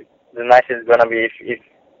 Especially the nicest is gonna be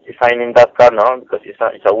if I'm in that car, no, because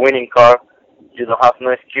it's a winning car. You don't have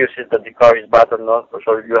no excuses that the car is bad or not. For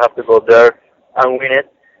sure, you have to go there and win it.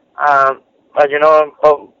 But you know,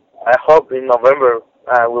 I hope in November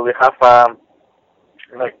we will have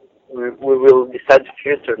we will decide the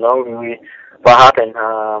future. No, what happened?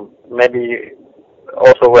 Maybe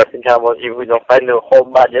also we're thinking about if we don't find the whole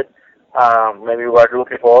budget, maybe we're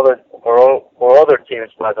looking for other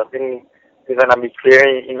teams. But I think we're gonna be clear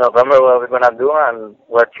in November what we're gonna do, and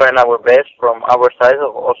we're trying our best from our side,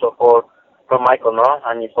 also for Michael, no.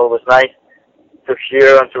 And it's always nice to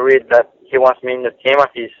hear and to read that he wants me in the team, and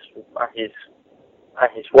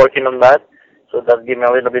he's working on that. So that gives me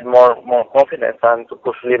a little bit more confidence and to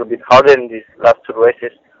push a little bit harder in these last two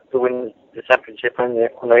races to win the championship on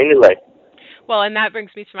the Indy Light. Well, and that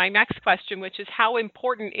brings me to my next question, which is how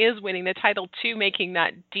important is winning the title to making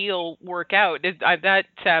that deal work out? That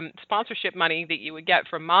sponsorship money that you would get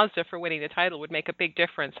from Mazda for winning the title would make a big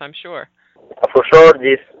difference, I'm sure. For sure,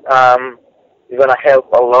 this is going to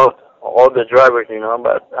help a lot all the drivers, you know.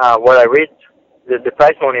 But what I read, the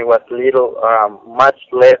prize money was much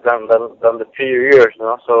less than the previous years, you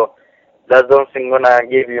know. So that's something going to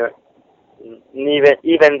give you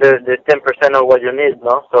even the 10% of what you need,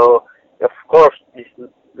 no. So of course, this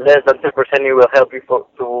less than 10% it will help you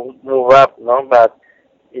to move up, no. But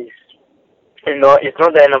it's not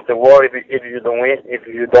the end of the world if you don't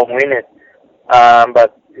win it.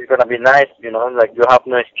 But it's gonna be nice, you know. Like you have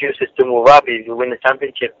no excuses to move up if you win the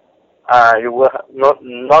championship. You will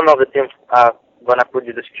none of the teams are gonna put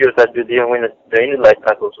you the excuse that you didn't win the Indy Lights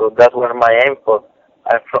title. So that's what my aim for.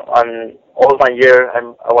 And all my year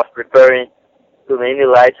I was preparing to the Indy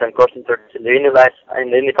Lights and concentrated in the Indy Lights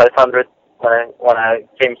and the Indy 500. When I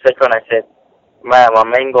came second, I said, my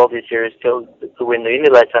main goal this year is still to win the Indy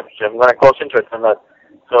Lights championship. I'm gonna concentrate on that.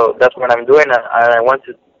 So that's what I'm doing, and I want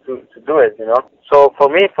to do it, you know. So for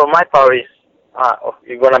me, for my part,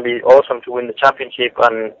 it's gonna be awesome to win the championship,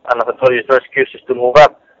 and as I told you, there's no excuses to move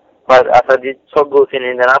up. But as I did so good in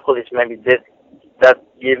Indianapolis, maybe that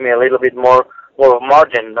gives me a little bit more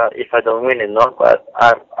margin if I don't win it, no. But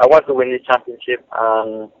I want to win this championship,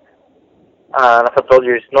 and as I told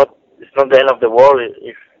you, it's not the end of the world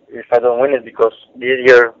if I don't win it, because this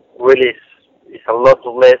year really is a lot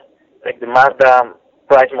less, like the Mazda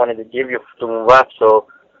prize money they give you to move up. So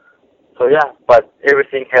yeah, but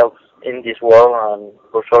everything helps in this world, and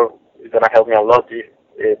for sure it's gonna help me a lot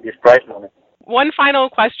this prize money. One final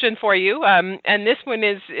question for you, and this one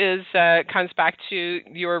comes back to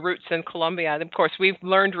your roots in Colombia. And of course, we've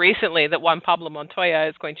learned recently that Juan Pablo Montoya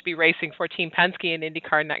is going to be racing for Team Penske in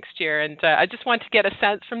IndyCar next year. And I just want to get a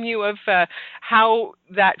sense from you of how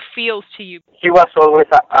that feels to you. He was always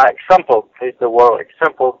an example. He's the world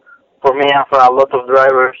example for me and for a lot of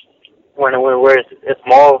drivers when we were a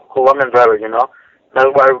small Colombian driver, you know. That's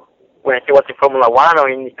why when he was in Formula One or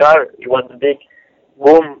IndyCar, it was a big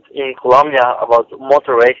boom in Colombia about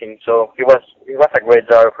motor racing. So he was a great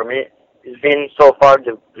driver for me. He's been so far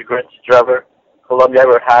the greatest driver Colombia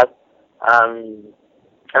ever had. And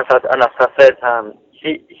as I said,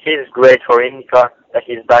 he's great for IndyCar. That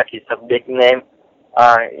he's back. He's a big name.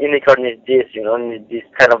 IndyCar needs this, you know, needs this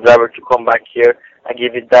kind of driver to come back here and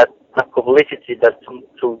give it that publicity that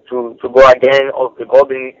to go again of the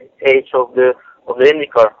golden age of the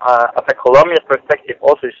IndyCar. As a Colombian perspective,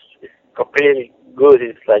 also it's completely good.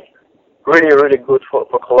 It's like really, really good for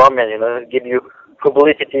Colombia, you know, give you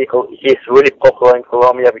publicity. He's really popular in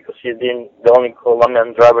Colombia because he's been the only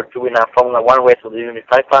Colombian driver to win a Formula One race of the Indy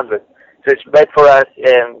 500. So it's bad for us,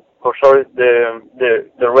 and for sure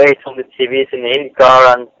the race on the TVs in the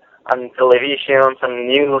IndyCar and televisions and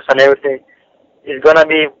news and everything is gonna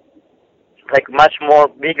be like much more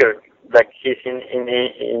bigger. Like he's in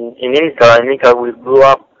IndyCar, and IndyCar will blow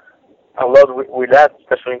up a lot with that,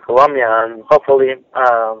 especially in Colombia, and hopefully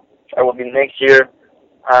I will be next year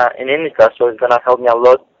in IndyCar, so it's gonna help me a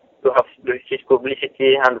lot to have his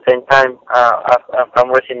publicity and at the same time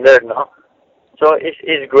I'm racing there now. So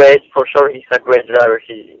it's great for sure. He's a great driver.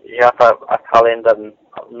 He has a talent that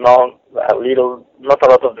not a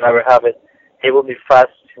lot of drivers have it. He will be fast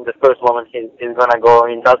in the first moment he's gonna go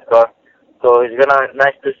in that car. So it's gonna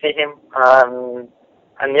nice to see him.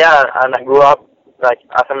 And yeah, and I grew up like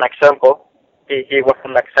as an example. He was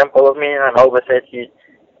an example of me, and I always said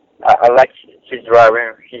I like his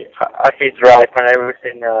driving. His drive and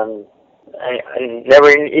everything. And never,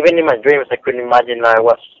 even in my dreams, I couldn't imagine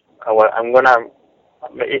I'm gonna.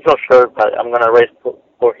 It's not sure, but I'm gonna race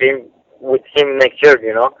for him with him next year.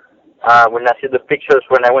 You know, when I see the pictures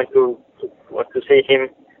when I went to see him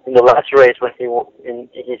in the last race when he in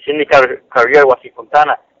his IndyCar career was in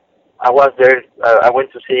Fontana. I was there. I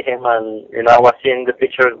went to see him, and you know I was seeing the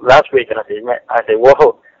picture last week, and I said,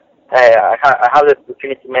 whoa! I have the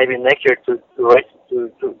opportunity maybe next year to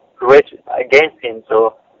race against him.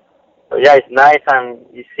 So So yeah, it's nice, and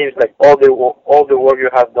it seems like all the work you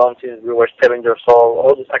have done since we were 7 years old,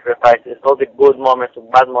 all the sacrifices, all the good moments, the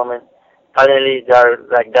bad moments, suddenly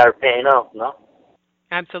they're paying off, no?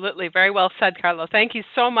 Absolutely. Very well said, Carlo. Thank you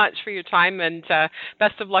so much for your time, and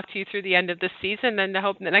best of luck to you through the end of this season, and I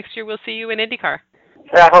hope that next year we'll see you in IndyCar.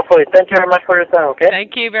 Yeah, hopefully. Thank you very much for your time, okay?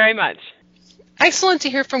 Thank you very much. Excellent to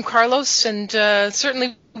hear from Carlos, and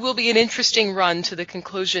certainly will be an interesting run to the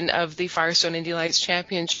conclusion of the Firestone Indy Lights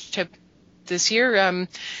Championship this year.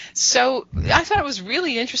 So I thought it was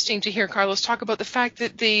really interesting to hear Carlos talk about the fact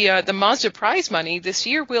that the Mazda prize money this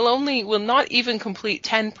year will not even complete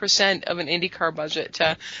 10% of an IndyCar budget.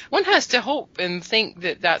 One has to hope and think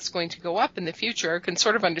that that's going to go up in the future. I can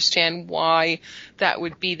sort of understand why that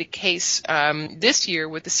would be the case this year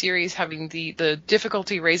with the series having the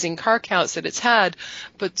difficulty raising car counts that it's had,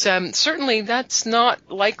 but certainly that's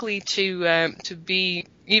not likely to be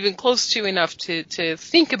even close to enough to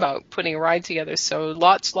think about putting a ride together. So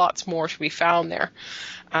lots more to be found there.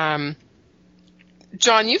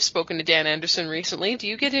 John, you've spoken to Dan Anderson recently. Do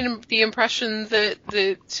you get the impression that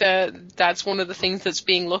that's one of the things that's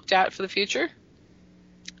being looked at for the future?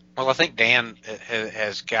 Well, I think Dan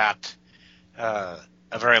has got a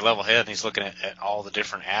very level head, and he's looking at all the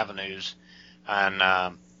different avenues. And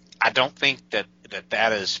I don't think that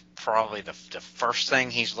is probably the first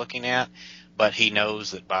thing he's looking at. But he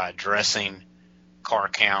knows that by addressing car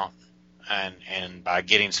count and by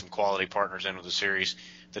getting some quality partners into the series,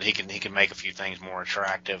 that he can make a few things more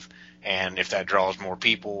attractive. And if that draws more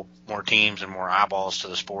people, more teams, and more eyeballs to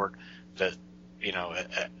the sport, that an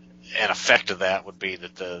effect of that would be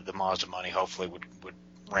that the Mazda money hopefully would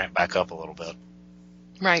ramp back up a little bit.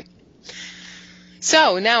 Right.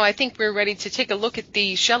 So now I think we're ready to take a look at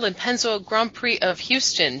the Shell & Pennzoil Grand Prix of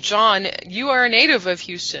Houston. John, you are a native of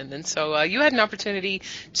Houston, and so you had an opportunity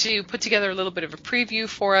to put together a little bit of a preview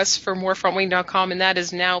for us for morefrontwing.com, and that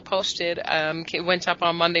is now posted. It went up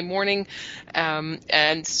on Monday morning,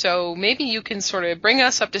 and so maybe you can sort of bring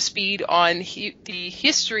us up to speed on the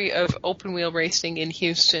history of open wheel racing in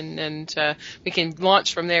Houston, and we can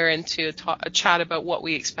launch from there into a chat about what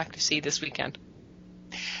we expect to see this weekend.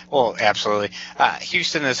 Well, absolutely.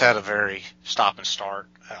 Houston has had a very stop-and-start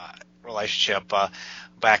relationship.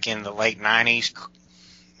 Back in the late 90s,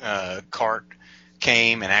 CART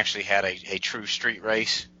came and actually had a true street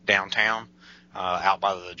race downtown out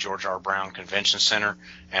by the George R. Brown Convention Center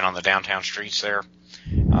and on the downtown streets there.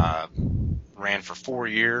 Ran for 4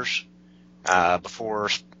 years before,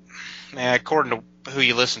 according to who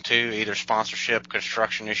you listen to, either sponsorship,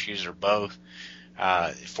 construction issues, or both,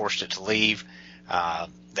 forced it to leave.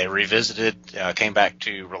 They revisited, came back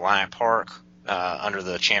to Reliant Park under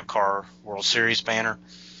the Champ Car World Series banner.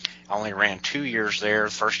 Only ran 2 years there.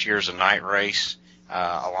 The first year is a night race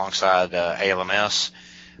alongside ALMS.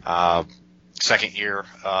 Second year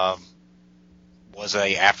was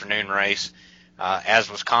a afternoon race. As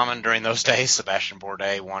was common during those days, Sebastian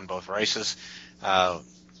Bourdais won both races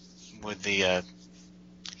with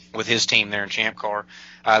his team there in Champ Car.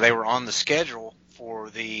 They were on the schedule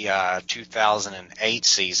for the 2008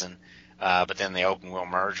 season, but then the open wheel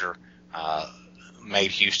merger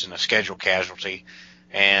made Houston a schedule casualty,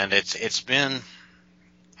 and it's been,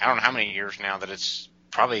 I don't know how many years now, that it's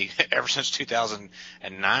probably ever since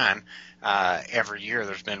 2009. Every year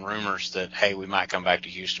there's been rumors that, hey, we might come back to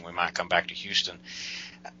Houston.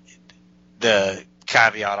 The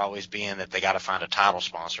caveat always being that they got to find a title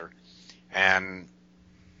sponsor, and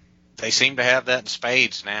they seem to have that in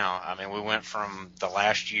spades now. I mean, we went from the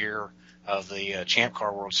last year of the Champ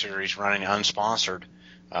Car World Series running unsponsored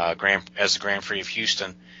as the Grand Prix of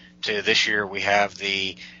Houston to this year we have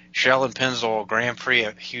the Shell & Pennzoil Grand Prix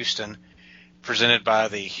of Houston presented by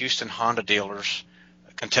the Houston Honda dealers,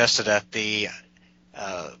 contested at the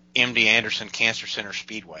MD Anderson Cancer Center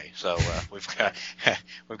Speedway. So we've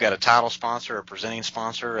got a title sponsor, a presenting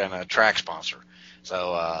sponsor, and a track sponsor.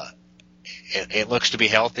 So it looks to be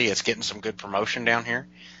healthy. It's getting some good promotion down here.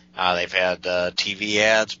 They've had TV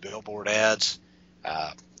ads, billboard ads.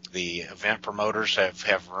 The event promoters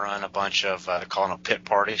have run a bunch of calling them pit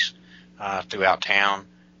parties throughout town.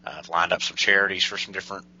 Lined up some charities for some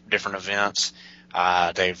different events.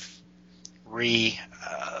 They've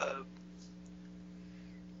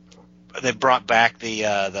brought back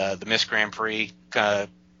the Miss Grand Prix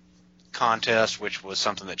contest, which was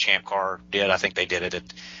something that Champ Car did. I think they did it at,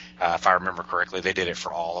 if I remember correctly, they did it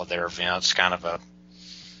for all of their events, kind of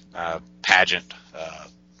a pageant,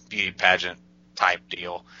 beauty pageant type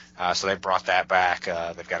deal. So they brought that back.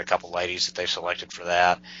 They've got a couple ladies that they've selected for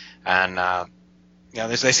that, and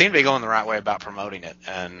they seem to be going the right way about promoting it.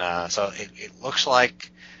 And so it looks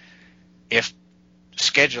like if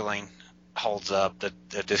scheduling holds up,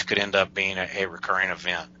 that this could end up being a recurring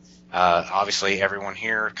event. Obviously, everyone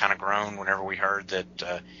here kind of groaned whenever we heard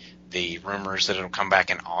that the rumors that it'll come back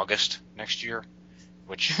in August next year,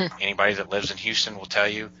 which anybody that lives in Houston will tell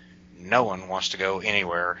you, no one wants to go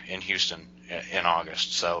anywhere in Houston in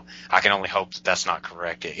August. So I can only hope that that's not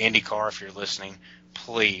correct. IndyCar, if you're listening,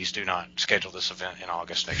 please do not schedule this event in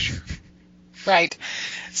August next year. Right.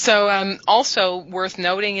 So also worth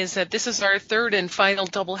noting is that this is our third and final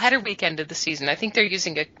doubleheader weekend of the season. I think they're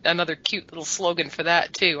using another cute little slogan for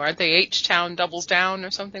that too, aren't they? H-Town doubles down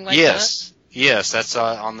or something like that? Yes, that's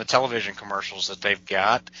on the television commercials that they've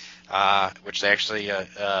got, which they actually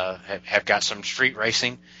have got some street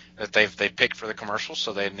racing that they picked for the commercials,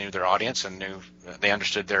 so they knew their audience and they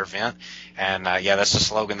understood their event. And that's the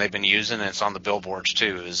slogan they've been using, and it's on the billboards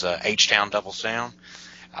too. Is H-Town doubles down.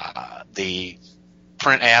 The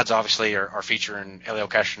print ads obviously are featuring Elio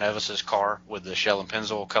Castroneves' car with the Shell and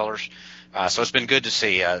Pennzoil colors. So it's been good to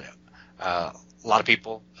see. A lot of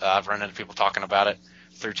people, I've run into people talking about it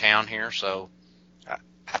through town here. So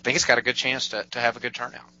I think it's got a good chance to have a good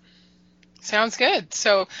turnout. Sounds good.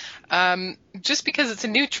 So just because it's a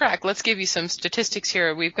new track, let's give you some statistics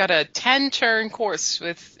here. We've got a 10-turn course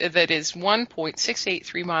that is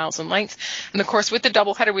 1.683 miles in length. And, of course, with the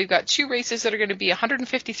doubleheader, we've got 2 races that are going to be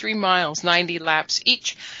 153 miles, 90 laps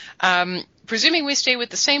each. Presuming we stay with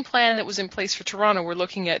the same plan that was in place for Toronto, we're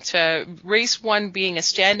looking at race 1 being a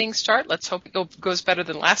standing start. Let's hope it goes better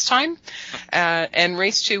than last time. And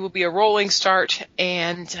race 2 will be a rolling start.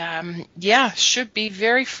 And, should be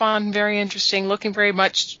very fun, very interesting. Looking very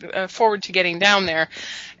much forward to getting down there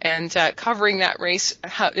and covering that race.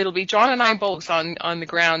 It'll be John and I both on the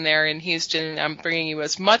ground there in Houston, bringing you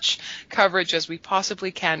as much coverage as we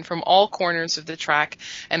possibly can from all corners of the track.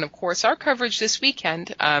 And, of course, our coverage this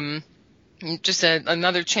weekend, just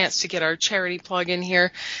another chance to get our charity plug in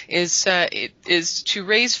here, is to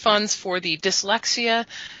raise funds for the Dyslexia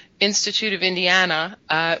Institute of Indiana,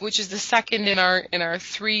 which is the second in our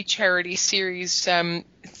 3 charity series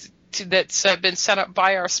that's been set up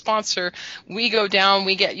by our sponsor. We go down,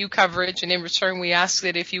 we get you coverage, and in return we ask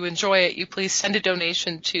that if you enjoy it, you please send a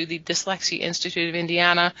donation to the Dyslexia Institute of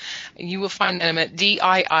Indiana. You will find them at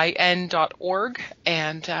diin.org,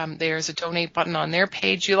 and there's a donate button on their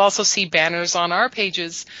page. You'll also see banners on our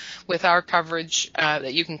pages with our coverage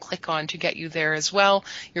that you can click on to get you there as well.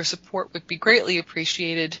 Your support would be greatly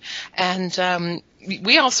appreciated. And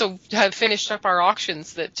we also have finished up our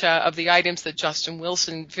auctions that of the items that Justin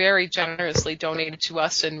Wilson very generously donated to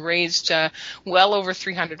us and raised well over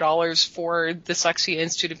 $300 for the Dyslexia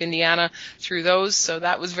Institute of Indiana through those. So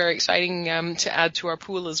that was very exciting to add to our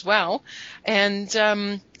pool as well. And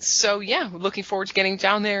we're looking forward to getting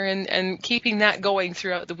down there and keeping that going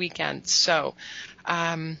throughout the weekend. So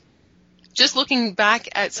just looking back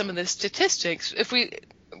at some of the statistics,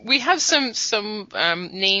 we have some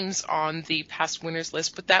names on the past winners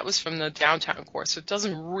list, but that was from the downtown course, so it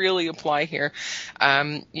doesn't really apply here.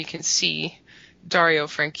 You can see Dario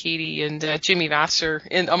Franchitti and Jimmy Vasser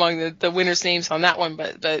among the winners' names on that one,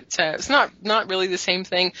 but it's not really the same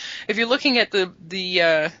thing. If you're looking at the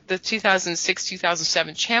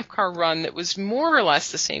 2006-2007 Champ Car run, that was more or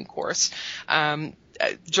less the same course.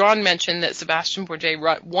 John mentioned that Sebastian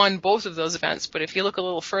Bourdais won both of those events, but if you look a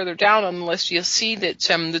little further down on the list, you'll see that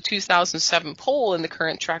the 2007 pole in the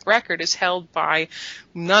current track record is held by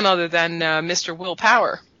none other than Mr. Will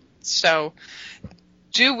Power. So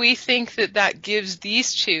do we think that gives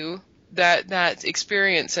these two that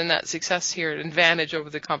experience and that success here an advantage over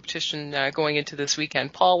the competition going into this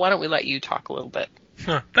weekend? Paul, why don't we let you talk a little bit?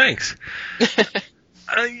 Thanks.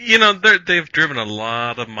 They've driven a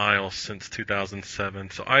lot of miles since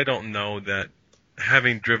 2007, so I don't know that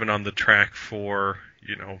having driven on the track for,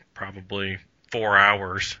 probably 4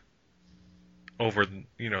 hours over,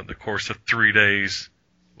 the course of 3 days,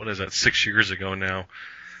 6 years ago now,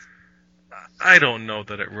 I don't know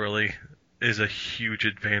that it really is a huge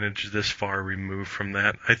advantage this far removed from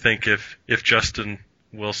that. I think if Justin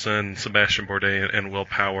Wilson, Sebastian Bourdais, and Will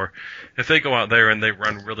Power, if they go out there and they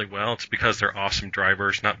run really well, it's because they're awesome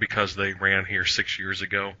drivers, not because they ran here 6 years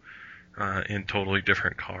ago in totally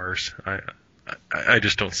different cars. I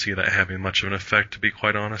just don't see that having much of an effect, to be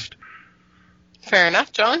quite honest. Fair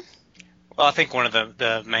enough, John? Well, I think one of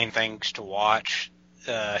the main things to watch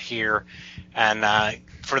here, and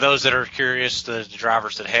for those that are curious, the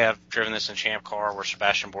drivers that have driven this in Champ Car were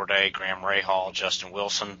Sebastian Bourdais, Graham Rahal, Justin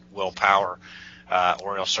Wilson, Will Power,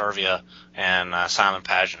 Oriol Servia, and Simon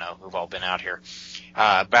Pagenaud, who've all been out here.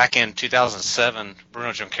 Back in 2007,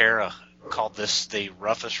 Bruno Junqueira called this the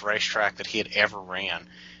roughest racetrack that he had ever ran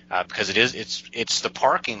because it's the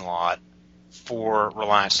parking lot for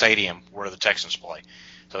Reliant Stadium where the Texans play.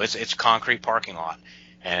 So it's a concrete parking lot.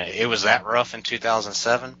 And it was that rough in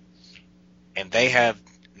 2007, and they have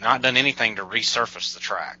not done anything to resurface the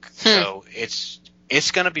track. So it's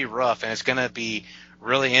going to be rough, and it's going to be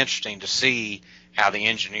really interesting to see how the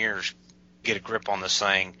engineers get a grip on this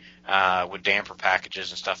thing with damper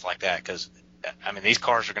packages and stuff like that, because, I mean, these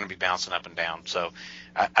cars are going to be bouncing up and down. So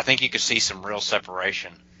I think you could see some real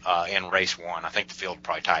separation in race 1. I think the field will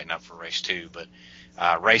probably tighten up for race 2, but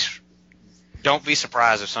don't be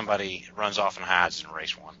surprised if somebody runs off and hides in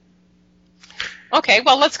race 1. Okay,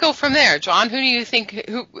 well, let's go from there, John. Who do you think?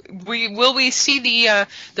 Will we see the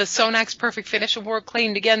Sonax Perfect Finish Award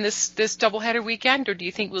claimed again this doubleheader weekend, or do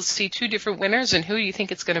you think we'll see 2 different winners? And who do you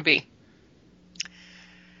think it's going to be?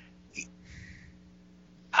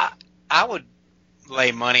 I would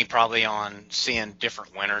lay money probably on seeing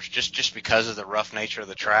different winners just because of the rough nature of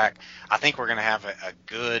the track. I think we're going to have a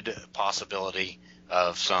good possibility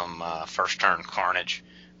of some first turn carnage,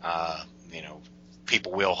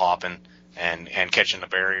 people wheel hopping and catching the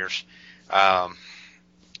barriers.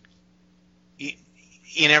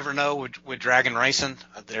 You never know with Dragon Racing,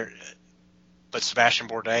 but Sebastian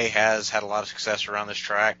Bourdais has had a lot of success around this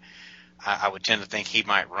track. I would tend to think he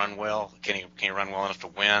might run well. Can he run well enough to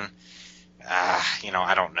win?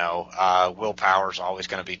 I don't know. Will Power's always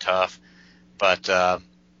going to be tough, but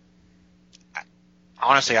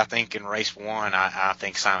honestly, I think in race 1, I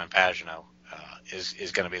think Simon Pagenaud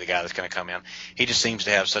is going to be the guy that's going to come in. He just seems to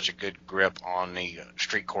have such a good grip on the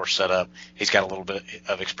street course setup. He's got a little bit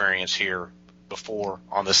of experience here before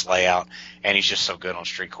on this layout, and he's just so good on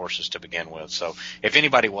street courses to begin with. So if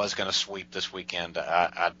anybody was going to sweep this weekend,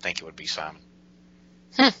 I'd think it would be Simon.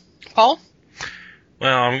 Paul?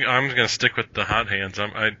 Well, I'm going to stick with the hot hands.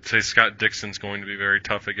 I'd say Scott Dixon's going to be very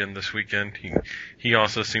tough again this weekend. He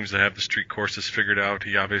also seems to have the street courses figured out.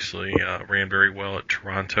 He obviously ran very well at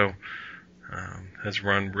Toronto. Has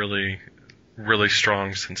run really, really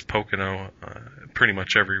strong since Pocono, pretty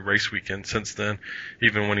much every race weekend since then,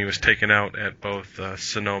 even when he was taken out at both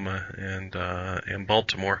Sonoma and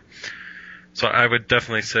Baltimore. So I would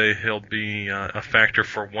definitely say he'll be a factor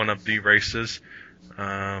for one of the races.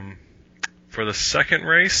 For the second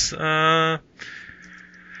race,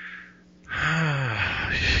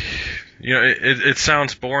 it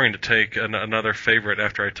sounds boring to take another favorite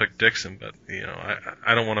after I took Dixon, but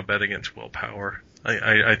I don't want to bet against Will Power.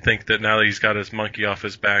 I think that now that he's got his monkey off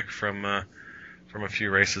his back from a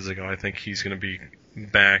few races ago, I think he's going to be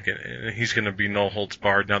back, and he's going to be no holds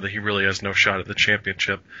barred now that he really has no shot at the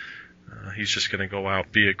championship. He's just going to go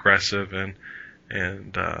out, be aggressive, and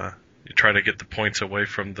try to get the points away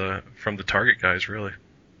from the target guys, really.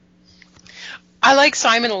 I like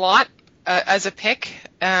Simon a lot as a pick.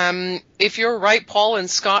 If you're right, Paul, and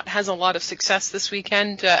Scott has a lot of success this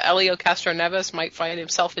weekend, Elio Castroneves might find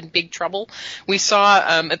himself in big trouble. We saw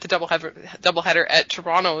at the doubleheader at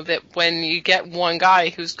Toronto that when you get one guy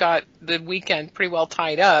who's got the weekend pretty well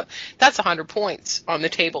tied up, that's 100 points on the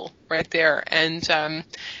table right there. And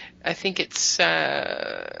I think it's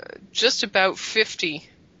just about 50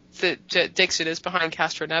 that Dixon is behind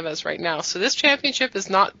Castroneves right now. So this championship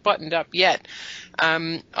is not buttoned up yet.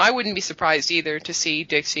 I wouldn't be surprised either to see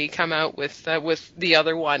Dixie come out with the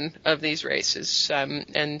other one of these races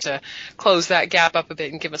and close that gap up a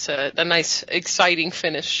bit and give us a nice, exciting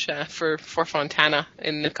finish for Fontana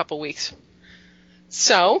in a couple weeks.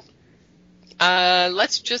 So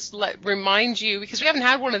let's just remind you, because we haven't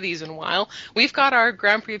had one of these in a while, we've got our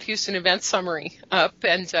Grand Prix of Houston event summary up,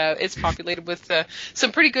 and it's populated with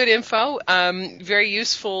some pretty good info, very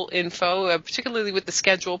useful info, particularly with the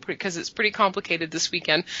schedule, because it's pretty complicated this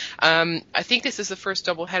weekend. I think this is the first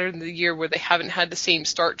doubleheader in the year where they haven't had the same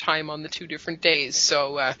start time on the 2 different days,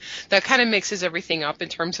 so that kind of mixes everything up in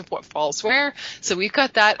terms of what falls where. So we've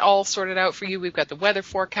got that all sorted out for you. We've got the weather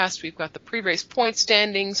forecast, we've got the pre-race point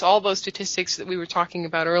standings, all those statistics that we were talking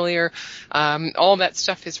about earlier. All that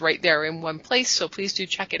stuff is right there in one place, so please do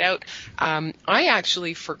check it out. I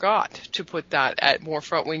actually forgot to put that at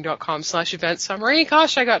morefrontwing.com/event summary.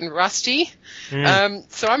 Gosh, I gotten rusty.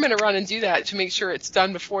 So I'm going to run and do that to make sure it's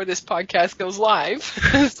done before this podcast goes live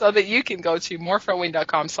so that you can go to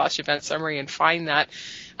morefrontwing.com/event summary and find that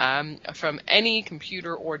from any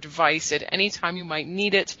computer or device at any time you might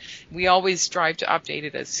need it. We always strive to update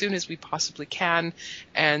it as soon as we possibly can.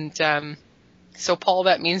 And so, Paul,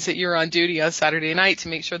 that means that you're on duty on Saturday night to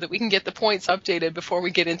make sure that we can get the points updated before we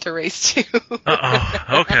get into race 2.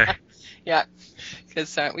 Okay. Yeah,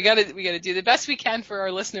 because we got to do the best we can for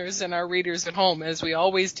our listeners and our readers at home, as we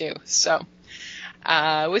always do. So,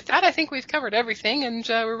 With that, I think we've covered everything, and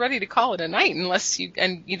we're ready to call it a night. Unless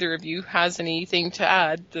either of you has anything to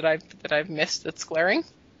add that I've missed that's glaring.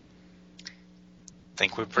 I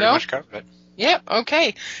think we've pretty much covered it. Yeah.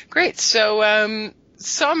 Okay. Great. So,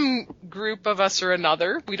 some group of us or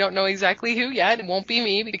another, we don't know exactly who yet. It won't be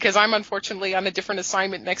me because I'm unfortunately on a different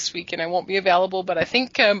assignment next week and I won't be available. But I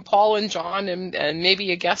think Paul and John and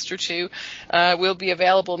maybe a guest or two will be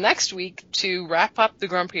available next week to wrap up the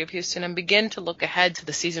Grand Prix of Houston and begin to look ahead to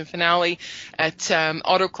the season finale at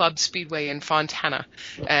Auto Club Speedway in Fontana.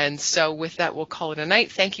 And so with that, we'll call it a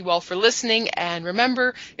night. Thank you all for listening. And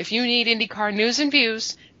remember, if you need IndyCar news and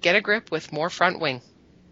views, get a grip with More Front Wing.